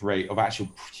growth rate of actual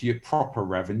proper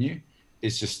revenue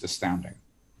is just astounding.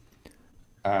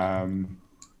 And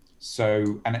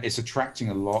it's attracting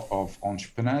a lot of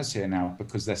entrepreneurs here now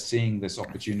because they're seeing this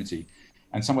opportunity.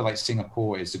 And somewhere like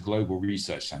Singapore is a global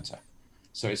research center.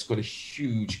 So it's got a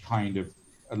huge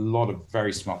a lot of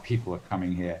very smart people are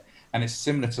coming here. And it's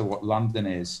similar to what London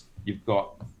is. You've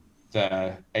got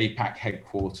the APAC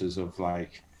headquarters of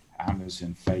like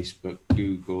Amazon, Facebook,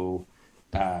 Google,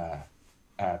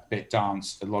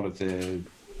 BitDance, a lot of the,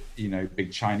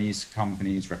 big Chinese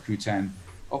companies, Rakuten,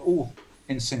 are all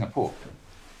in Singapore.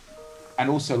 And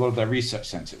also a lot of their research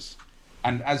centers.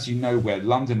 And as you know, where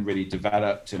London really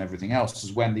developed and everything else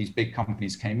is when these big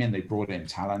companies came in, they brought in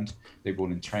talent, they brought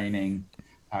in training.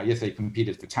 Yes, they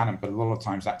competed for talent, but a lot of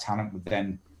times that talent would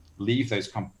then leave those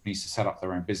companies to set up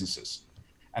their own businesses.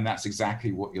 And that's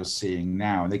exactly what you're seeing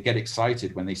now. And they get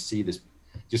excited when they see this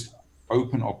just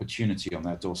open opportunity on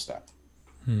their doorstep.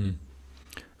 And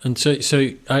so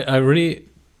I really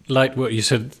liked what you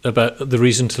said about the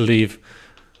reason to leave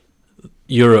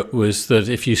Europe was that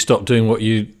if you stopped doing what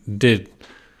you did,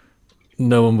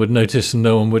 no one would notice and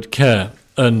no one would care.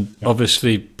 And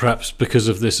obviously, perhaps because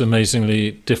of this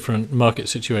amazingly different market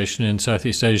situation in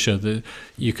Southeast Asia, that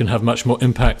you can have much more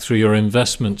impact through your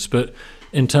investments. But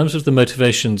in terms of the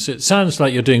motivations, it sounds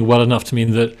like you're doing well enough to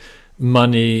mean that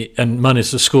money's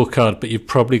the scorecard, but you've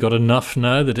probably got enough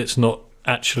now that it's not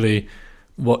actually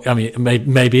what,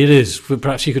 maybe it is.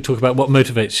 Perhaps you could talk about what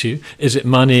motivates you. Is it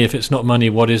money? If it's not money,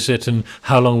 what is it? And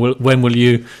when will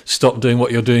you stop doing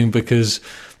what you're doing? Because,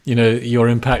 your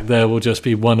impact there will just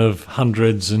be one of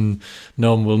hundreds and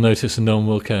no one will notice and no one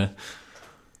will care.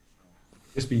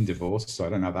 Just been divorced, so I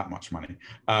don't have that much money.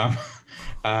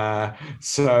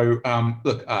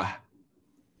 Look,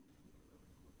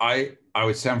 I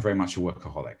would say I'm very much a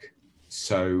workaholic.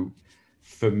 So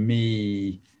for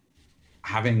me,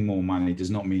 having more money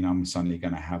does not mean I'm suddenly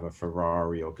going to have a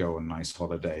Ferrari or go on nice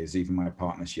holidays. Even my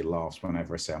partner, she laughs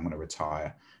whenever I say I'm going to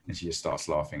retire, and she just starts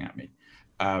laughing at me.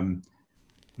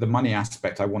 The money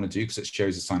aspect I want to do because it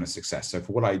shows a sign of success. So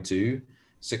for what I do,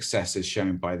 success is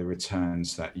shown by the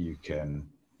returns that you can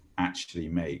actually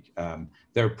make.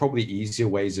 There are probably easier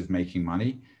ways of making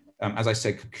money. As I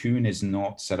said, Cocoon is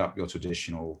not set up your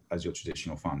traditional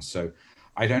fund. So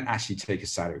I don't actually take a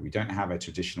salary. We don't have a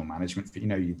traditional management fee.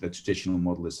 The traditional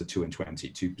model is the 2 and 20,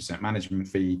 2% management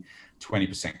fee,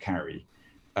 20% carry.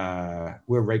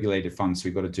 We're a regulated fund, so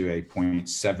we've got to do a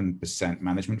 0.7%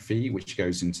 management fee, which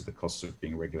goes into the cost of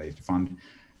being a regulated fund.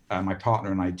 My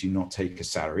partner and I do not take a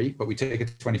salary, but we take a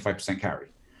 25% carry.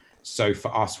 So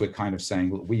for us, we're kind of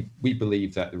saying, well, we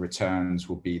believe that the returns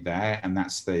will be there, and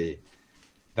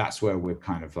that's where we're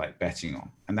kind of like betting on.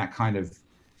 And that kind of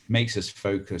makes us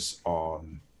focus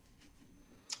on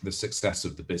the success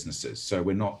of the businesses. So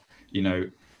we're not,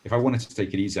 if I wanted to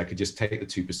take it easy, I could just take the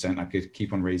 2%. I could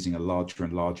keep on raising a larger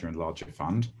and larger and larger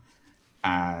fund.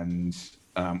 And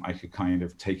I could kind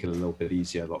of take it a little bit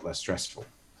easier, a lot less stressful.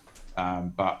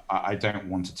 But I don't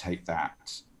want to take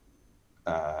that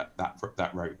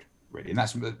road, really. And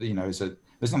that's,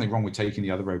 there's nothing wrong with taking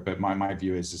the other road, but my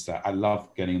view is that I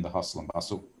love getting in the hustle and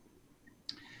bustle.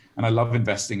 And I love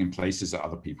investing in places that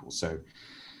other people. So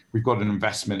we've got an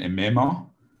investment in Myanmar,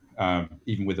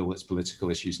 even with all its political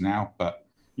issues now, but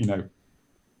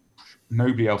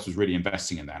nobody else was really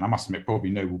investing in there. And I must admit, probably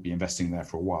no will be investing there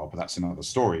for a while, but that's another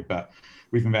story. But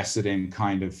we've invested in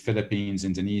kind of Philippines,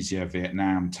 Indonesia,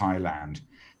 Vietnam, Thailand.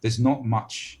 There's not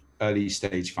much early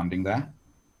stage funding there.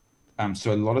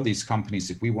 So a lot of these companies,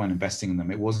 if we weren't investing in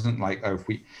them, it wasn't like,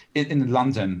 in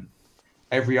London,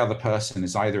 every other person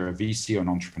is either a VC or an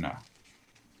entrepreneur,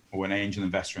 or an angel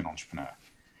investor and entrepreneur.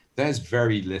 There's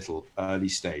very little early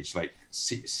stage, like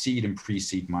seed and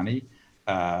pre-seed money.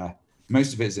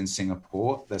 Most of it is in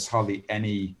Singapore. There's hardly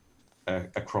any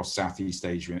across Southeast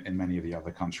Asia in many of the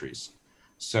other countries.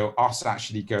 So us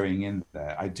actually going in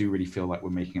there, I do really feel like we're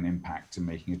making an impact and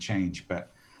making a change.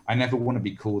 But I never want to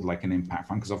be called like an impact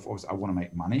fund, because I want to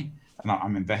make money, and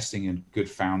I'm investing in good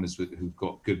founders who've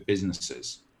got good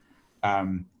businesses.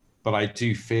 But I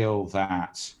do feel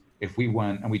that if we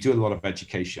weren't, and we do a lot of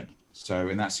education. So,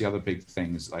 and that's the other big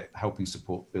thing, is like helping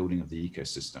support building of the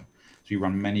ecosystem. So we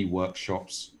run many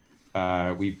workshops.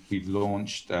 We've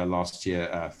launched last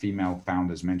year female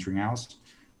founders mentoring hours,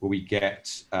 where we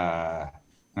get, I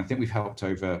think we've helped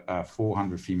over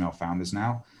 400 female founders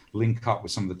now link up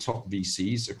with some of the top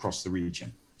VCs across the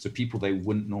region. So people they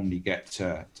wouldn't normally get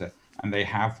to and they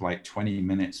have like 20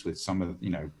 minutes with some of,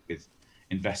 with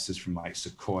investors from like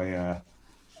Sequoia,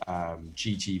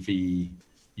 GTV,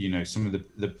 some of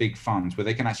the big funds, where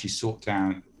they can actually sit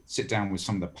down with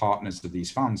some of the partners of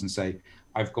these funds and say,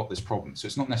 I've got this problem. So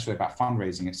it's not necessarily about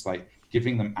fundraising, it's like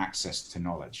giving them access to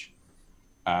knowledge.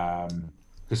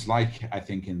 Because like I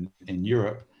think in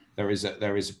Europe, there is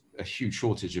a huge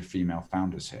shortage of female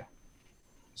founders here.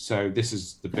 So this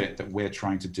is the bit that we're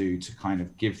trying to do to kind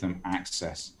of give them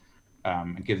access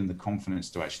and give them the confidence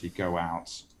to actually go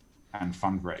out and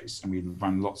fundraise. And we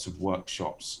run lots of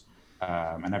workshops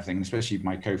and everything. And especially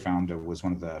my co-founder was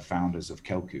one of the founders of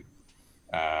Kelku.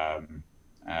 And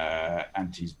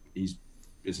he's,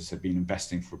 as I said, been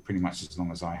investing for pretty much as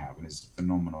long as I have, and is a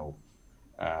phenomenal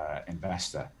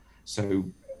investor. So,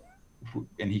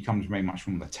 and he comes very much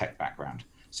from the tech background.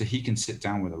 So he can sit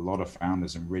down with a lot of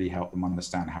founders and really help them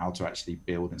understand how to actually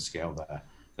build and scale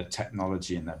the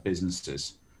technology in their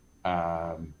businesses,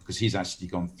 because he's actually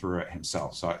gone through it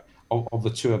himself. So of the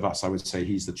two of us, I would say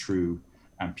he's the true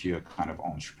and pure kind of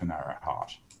entrepreneur at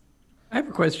heart. I have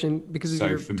a question, because of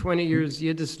your 20 years, you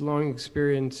had this long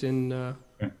experience in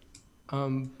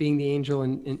being the angel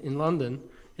in London,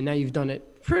 and now you've done it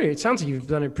it sounds like you've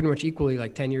done it pretty much equally,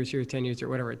 like 10 years here, 10 years here,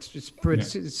 whatever. It's just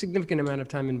a significant amount of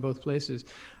time in both places.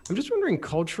 I'm just wondering,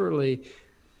 culturally,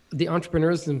 the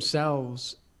entrepreneurs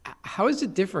themselves, how is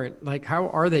it different? Like, how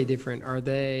are they different? How are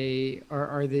the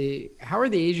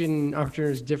Asian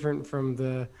entrepreneurs different from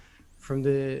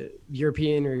the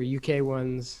European or UK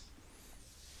ones?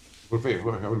 I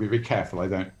would be very careful. I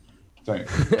don't.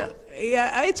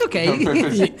 Yeah, it's okay.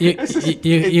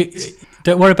 You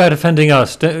don't worry about offending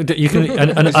us. You can.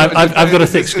 And I've got a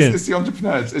thick skin. It's the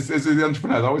entrepreneurs. It's the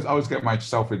entrepreneurs. I always get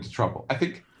myself into trouble. I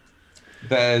think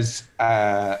there's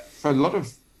for a lot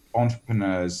of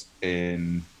entrepreneurs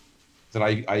that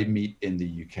I meet in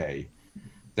the UK,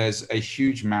 there's a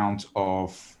huge amount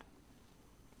of,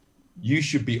 you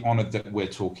should be honored that we're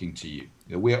talking to you.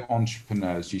 We're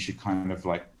entrepreneurs. You should kind of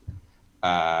like,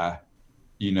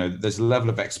 there's a level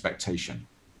of expectation.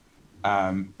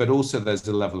 But also there's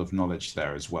a level of knowledge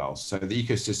there as well. So the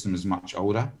ecosystem is much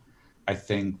older. I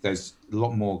think there's a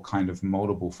lot more kind of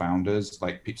multiple founders,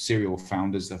 like serial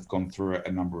founders that have gone through it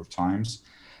a number of times.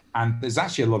 And there's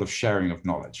actually a lot of sharing of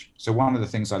knowledge. So one of the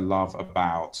things I love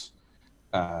about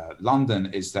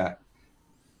London is that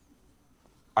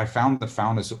I found the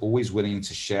founders are always willing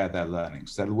to share their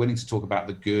learnings. They're willing to talk about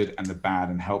the good and the bad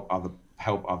and help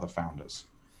other founders.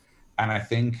 And I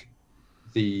think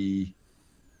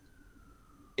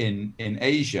in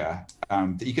Asia,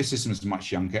 the ecosystem is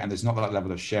much younger and there's not that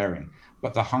level of sharing.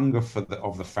 But the hunger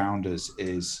of the founders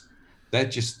is they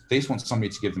just want somebody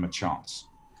to give them a chance,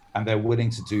 and they're willing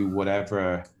to do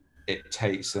whatever it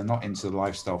takes. They're not into the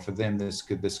lifestyle. For them, this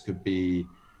could be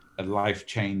a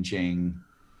life-changing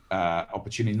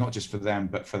opportunity, not just for them,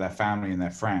 but for their family and their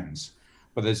friends.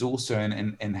 But there's also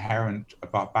an inherent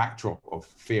backdrop of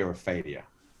fear of failure.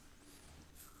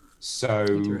 So,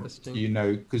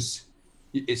 because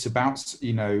it's about,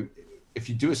 if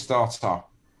you do a startup,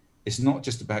 it's not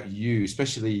just about you,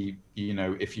 especially,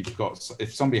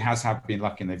 if somebody has been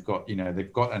lucky and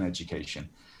they've got an education,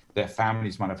 their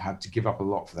families might have had to give up a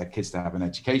lot for their kids to have an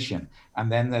education.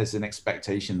 And then there's an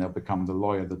expectation they'll become the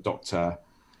lawyer, the doctor,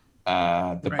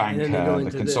 the banker,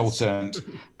 the consultant.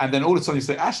 And then all of a sudden you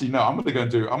say, actually, no, I'm going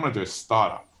to do a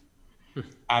startup.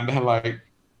 And they're like,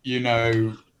 we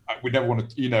never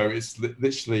want to, it's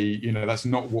literally, that's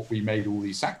not what we made all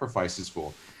these sacrifices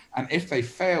for. And if they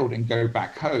failed and go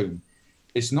back home,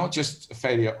 it's not just a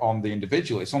failure on the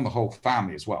individual, it's on the whole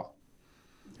family as well.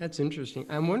 That's interesting.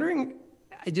 I'm wondering,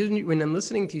 when I'm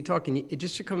listening to you talking, it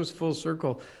just comes full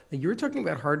circle. Like you were talking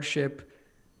about hardship,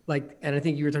 and I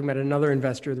think you were talking about another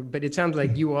investor, but it sounds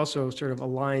like you also sort of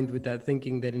aligned with that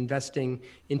thinking that investing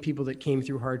in people that came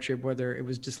through hardship, whether it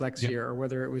was dyslexia or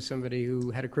whether it was somebody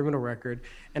who had a criminal record.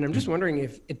 And I'm just wondering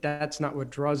if that's not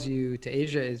what draws you to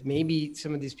Asia, is maybe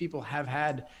some of these people have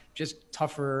had just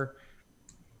tougher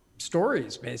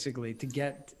stories basically to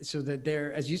get, so that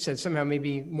they're, as you said, somehow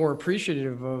maybe more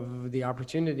appreciative of the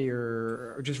opportunity,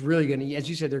 or just really going to, as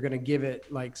you said, they're going to give it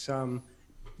like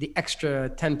the extra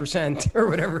 10% or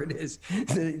whatever it is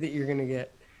that you're going to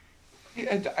get.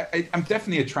 I'm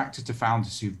definitely attracted to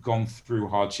founders who've gone through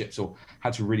hardships or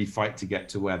had to really fight to get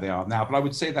to where they are now. But I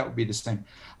would say that would be the same.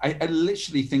 I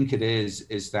literally think it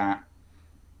is that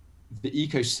the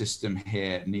ecosystem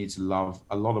here needs a lot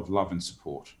of love and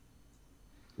support,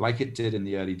 like it did in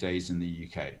the early days in the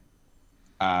UK.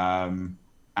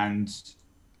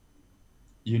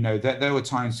 There were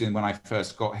times when I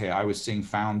first got here, I was seeing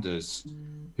founders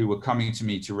who were coming to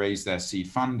me to raise their seed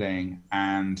funding,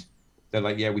 and they're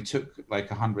like, yeah, we took like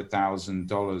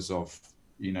 $100,000 of,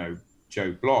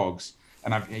 Joe Blogs,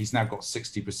 and he's now got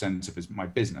 60% of my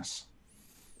business.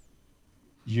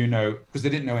 Because they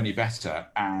didn't know any better,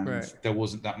 and there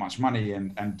wasn't that much money,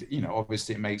 and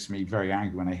obviously it makes me very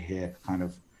angry when I hear kind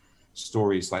of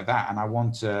stories like that. And I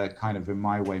want to kind of, in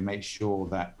my way, make sure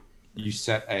that you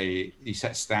set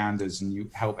standards and you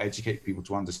help educate people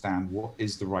to understand what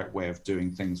is the right way of doing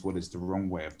things, what is the wrong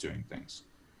way of doing things.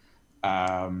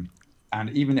 And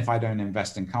even if I don't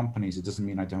invest in companies, it doesn't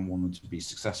mean I don't want them to be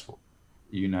successful.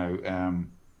 And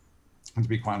to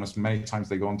be quite honest, many times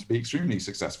they go on to be extremely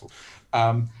successful.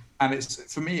 And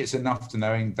for me, it's enough to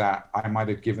knowing that I might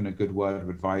have given a good word of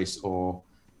advice or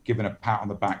given a pat on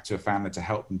the back to a founder to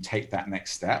help them take that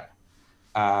next step.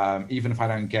 Even if I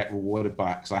don't get rewarded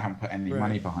by it because I haven't put any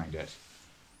money behind it.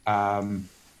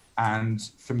 And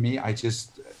for me, I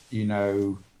just,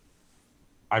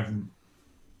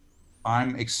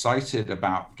 I'm excited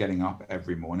about getting up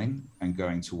every morning and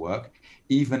going to work,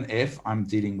 even if I'm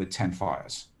dealing with 10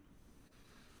 fires,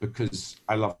 because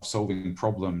I love solving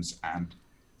problems and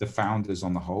the founders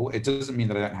on the whole. It doesn't mean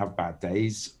that I don't have bad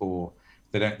days, or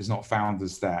there's not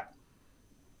founders that,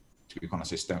 to be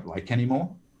honest, I just don't like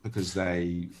anymore, because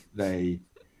they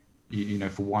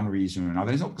for one reason or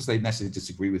another. It's not because they necessarily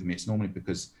disagree with me. It's normally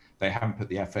because they haven't put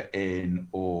the effort in,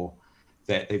 or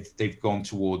they've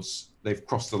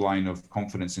crossed the line of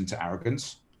confidence into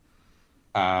arrogance.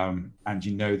 And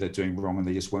they're doing wrong, and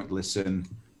they just won't listen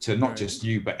to not just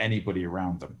you, but anybody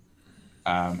around them.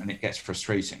 And it gets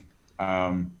frustrating.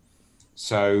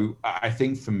 So I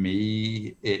think for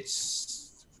me,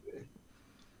 it's,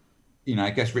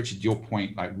 I guess, Richard, your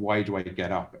point, like, why do I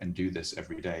get up and do this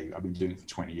every day? I've been doing it for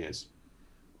 20 years.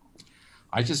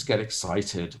 I just get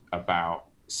excited about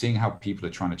seeing how people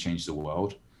are trying to change the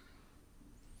world.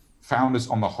 Founders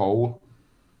on the whole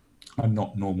are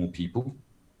not normal people.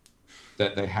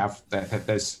 That they have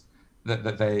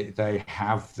they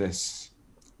have this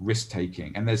risk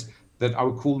taking, and there's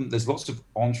lots of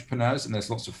entrepreneurs and there's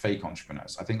lots of fake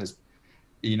entrepreneurs. I think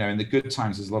you know, in the good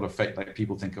times, there's a lot of fake, like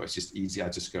people think, oh, it's just easy. I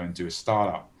just go and do a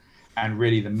startup. And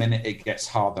really the minute it gets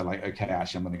hard, they're like, okay,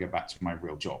 actually, I'm going to go back to my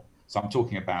real job. So I'm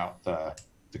talking about the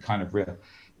kind of real,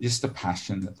 just the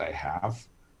passion that they have.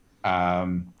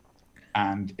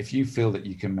 And if you feel that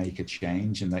you can make a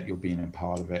change and that you're being a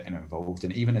part of it and involved,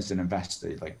 and even as an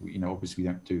investor, like, you know, obviously we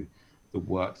don't do the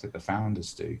work that the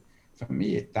founders do. For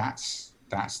me, that's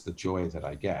the joy that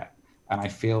I get. And I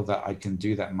feel that I can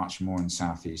do that much more in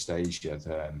Southeast Asia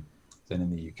than in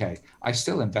the UK. I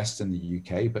still invest in the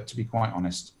UK, but to be quite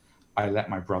honest, I let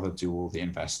my brother do all the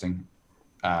investing.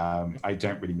 I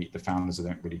don't really meet the founders. I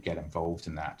don't really get involved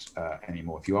in that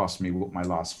anymore. If you ask me what my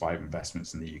last 5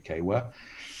 investments in the UK were,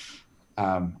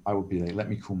 I would be like, let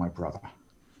me call my brother.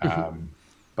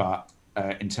 But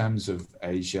in terms of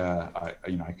Asia,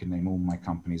 I can name all my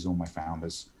companies, all my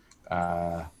founders.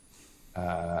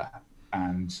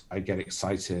 And I get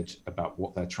excited about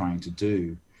what they're trying to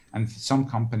do. And some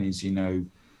companies, you know,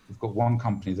 we've got one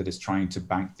company that is trying to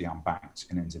bank the unbanked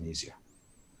in Indonesia.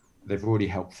 They've already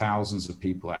helped thousands of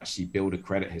people actually build a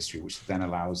credit history, which then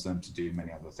allows them to do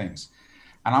many other things.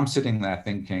 And I'm sitting there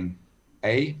thinking,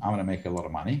 A, I'm going to make a lot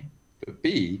of money, but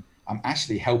B, I'm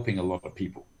actually helping a lot of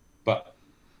people. But,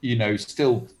 you know,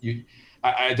 still,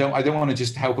 I don't want to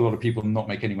just help a lot of people and not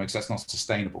make any money, because that's not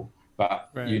sustainable. But,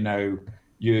 right. You know,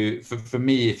 for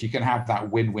me, if you can have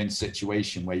that win-win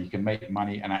situation where you can make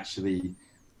money and actually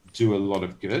do a lot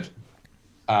of good,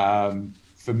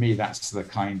 for me, that's the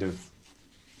kind of,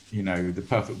 you know, the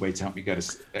perfect way to help me get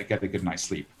a good night's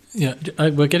sleep. Yeah,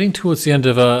 we're getting towards the end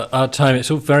of our time.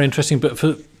 It's all very interesting, but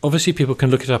obviously people can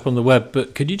look it up on the web,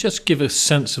 but could you just give a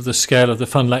sense of the scale of the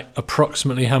fund, like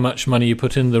approximately how much money you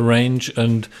put in, the range,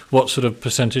 and what sort of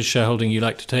percentage shareholding you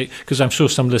like to take? Because I'm sure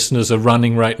some listeners are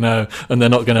running right now and they're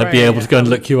not going to be able to go and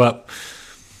look you up.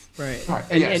 Right.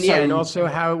 And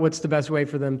also what's the best way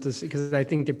for them to see, because I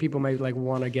think that people might like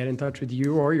want to get in touch with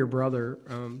you or your brother.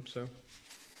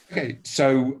 Okay,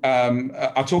 so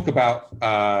I'll talk about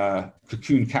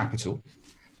Cocoon Capital,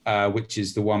 which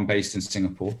is the one based in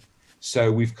Singapore.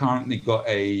 So we've currently got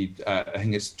I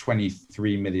think it's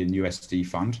 23 million USD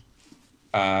fund.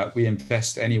 We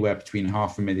invest anywhere between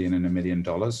 $500,000 and $1 million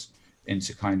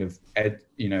into kind of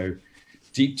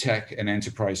deep tech and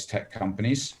enterprise tech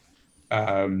companies,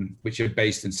 which are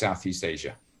based in Southeast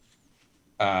Asia.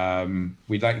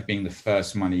 We like being the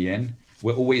first money in.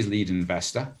 We're always lead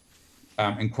investor.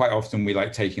 And quite often we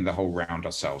like taking the whole round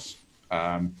ourselves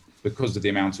because of the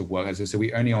amount of work. As I said,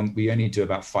 we only do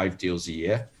about 5 deals a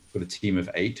year with a team of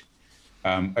 8.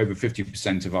 Over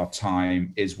 50% of our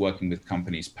time is working with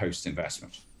companies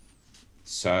post-investment.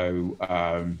 So,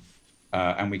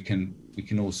 and we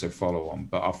can also follow on,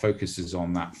 but our focus is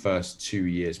on that first 2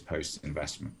 years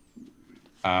post-investment.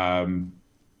 In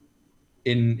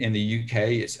the UK,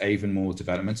 it's Avonmore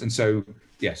Developments, and so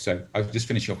I'll just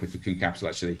finish off with Cocoon Capital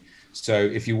actually. So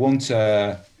if you want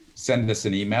to send us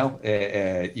an email,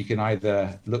 you can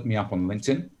either look me up on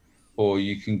LinkedIn, or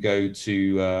you can go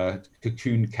to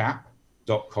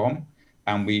cocooncap.com,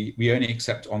 and we only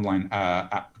accept online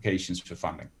applications for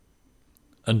funding.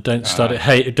 And don't start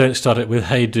it with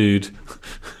 "Hey, dude."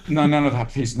 No, none of that,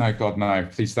 please. No, God, no.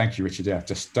 Please, thank you, Richard. Yeah,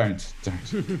 just don't.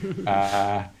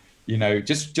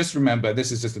 Just remember,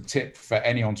 this is just a tip for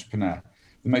any entrepreneur.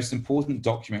 The most important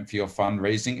document for your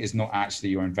fundraising is not actually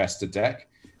your investor deck.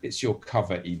 It's your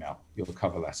cover email, your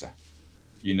cover letter.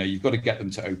 You've got to get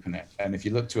them to open it. And if you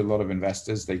look to a lot of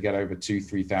investors, they get over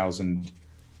 2,000-3,000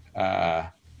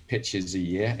 pitches a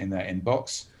year in their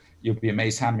inbox. You'll be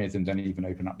amazed how many of them don't even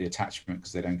open up the attachment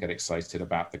because they don't get excited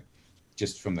about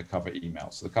just from the cover email.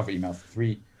 So the cover email,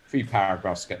 three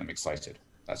paragraphs, get them excited.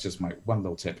 That's just my one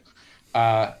little tip.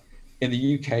 In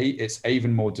the UK, it's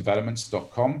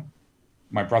avonmoredevelopments.com.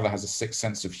 My brother has a sixth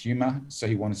sense of humor, so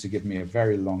he wanted to give me a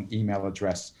very long email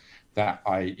address that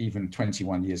I, even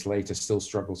 21 years later, still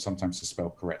struggle sometimes to spell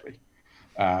correctly.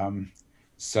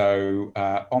 So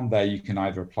on there, you can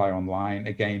either apply online.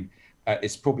 Again,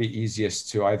 it's probably easiest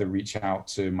to either reach out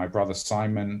to my brother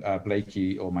Simon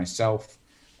Blakey or myself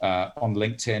on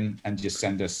LinkedIn and just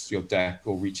send us your deck,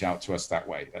 or reach out to us that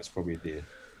way. That's probably the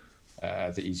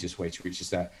easiest way to reach us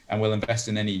there. And we'll invest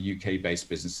in any UK-based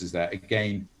businesses there.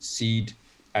 Again, seed,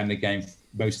 and again,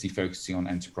 mostly focusing on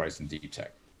enterprise and deep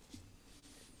tech.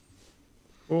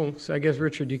 Cool. So I guess,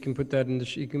 Richard, you can put that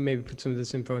you can maybe put some of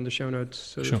this info in the show notes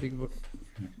so that people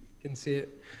can see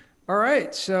it. All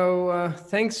right. So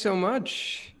thanks so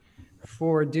much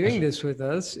for doing this with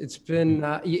us. It's been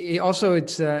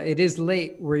it is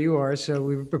late where you are, so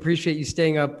we appreciate you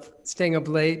staying up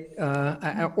late.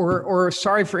 Or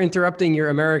sorry for interrupting your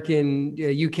American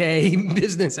UK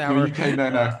business hour. UK,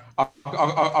 no.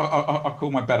 I'll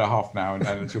call my better half now,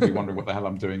 and she'll be wondering what the hell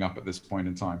I'm doing up at this point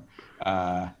in time.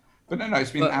 But no,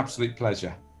 it's been an absolute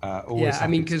pleasure. Yeah, I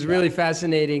mean, because really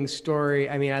fascinating story.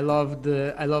 I mean, I love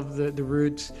the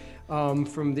roots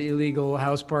from the illegal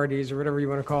house parties or whatever you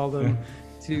want to call them.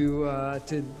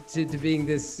 To being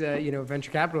this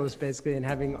venture capitalist basically,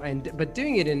 but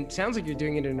doing it sounds like you're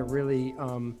doing it in a really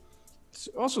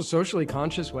also socially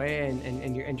conscious way,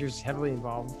 and you're just heavily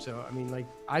involved. So I mean, like,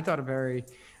 I thought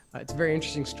it's a very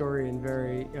interesting story, and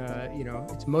very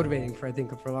it's motivating for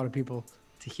a lot of people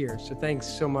to hear. So thanks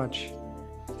so much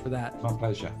for that. My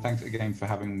pleasure. Thanks again for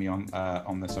having me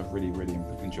on this. I've really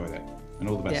enjoyed it, and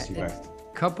all the best to you both.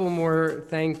 Couple more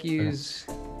thank yous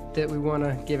that we want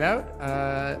to give out.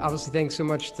 Obviously, thanks so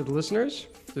much to the listeners,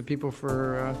 the people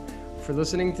for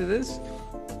listening to this.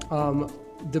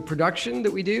 The production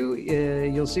that we do,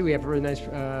 you'll see we have a really nice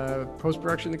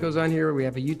post-production that goes on here. We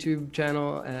have a YouTube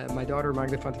channel. My daughter,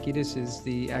 Magda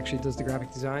Fantakidis, actually does the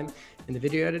graphic design and the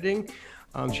video editing.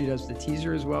 She does the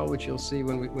teaser as well, which you'll see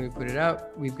when we put it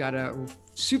out. We've got a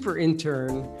super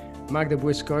intern, Magda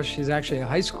Błyskosz. She's actually a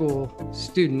high school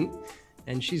student,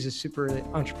 and she's a super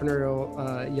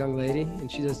entrepreneurial young lady,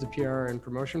 and she does the PR and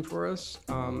promotion for us.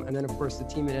 And then, of course, the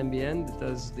team at NBN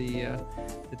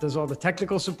that does all the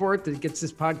technical support that gets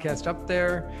this podcast up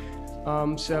there.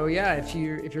 So yeah, if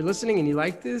you're listening and you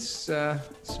like this,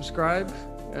 subscribe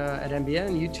at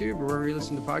NBN, YouTube, or wherever you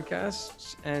listen to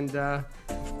podcasts. And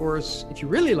of course, if you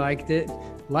really liked it,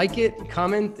 like it,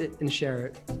 comment it, and share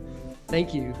it.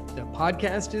 Thank you. The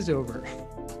podcast is over.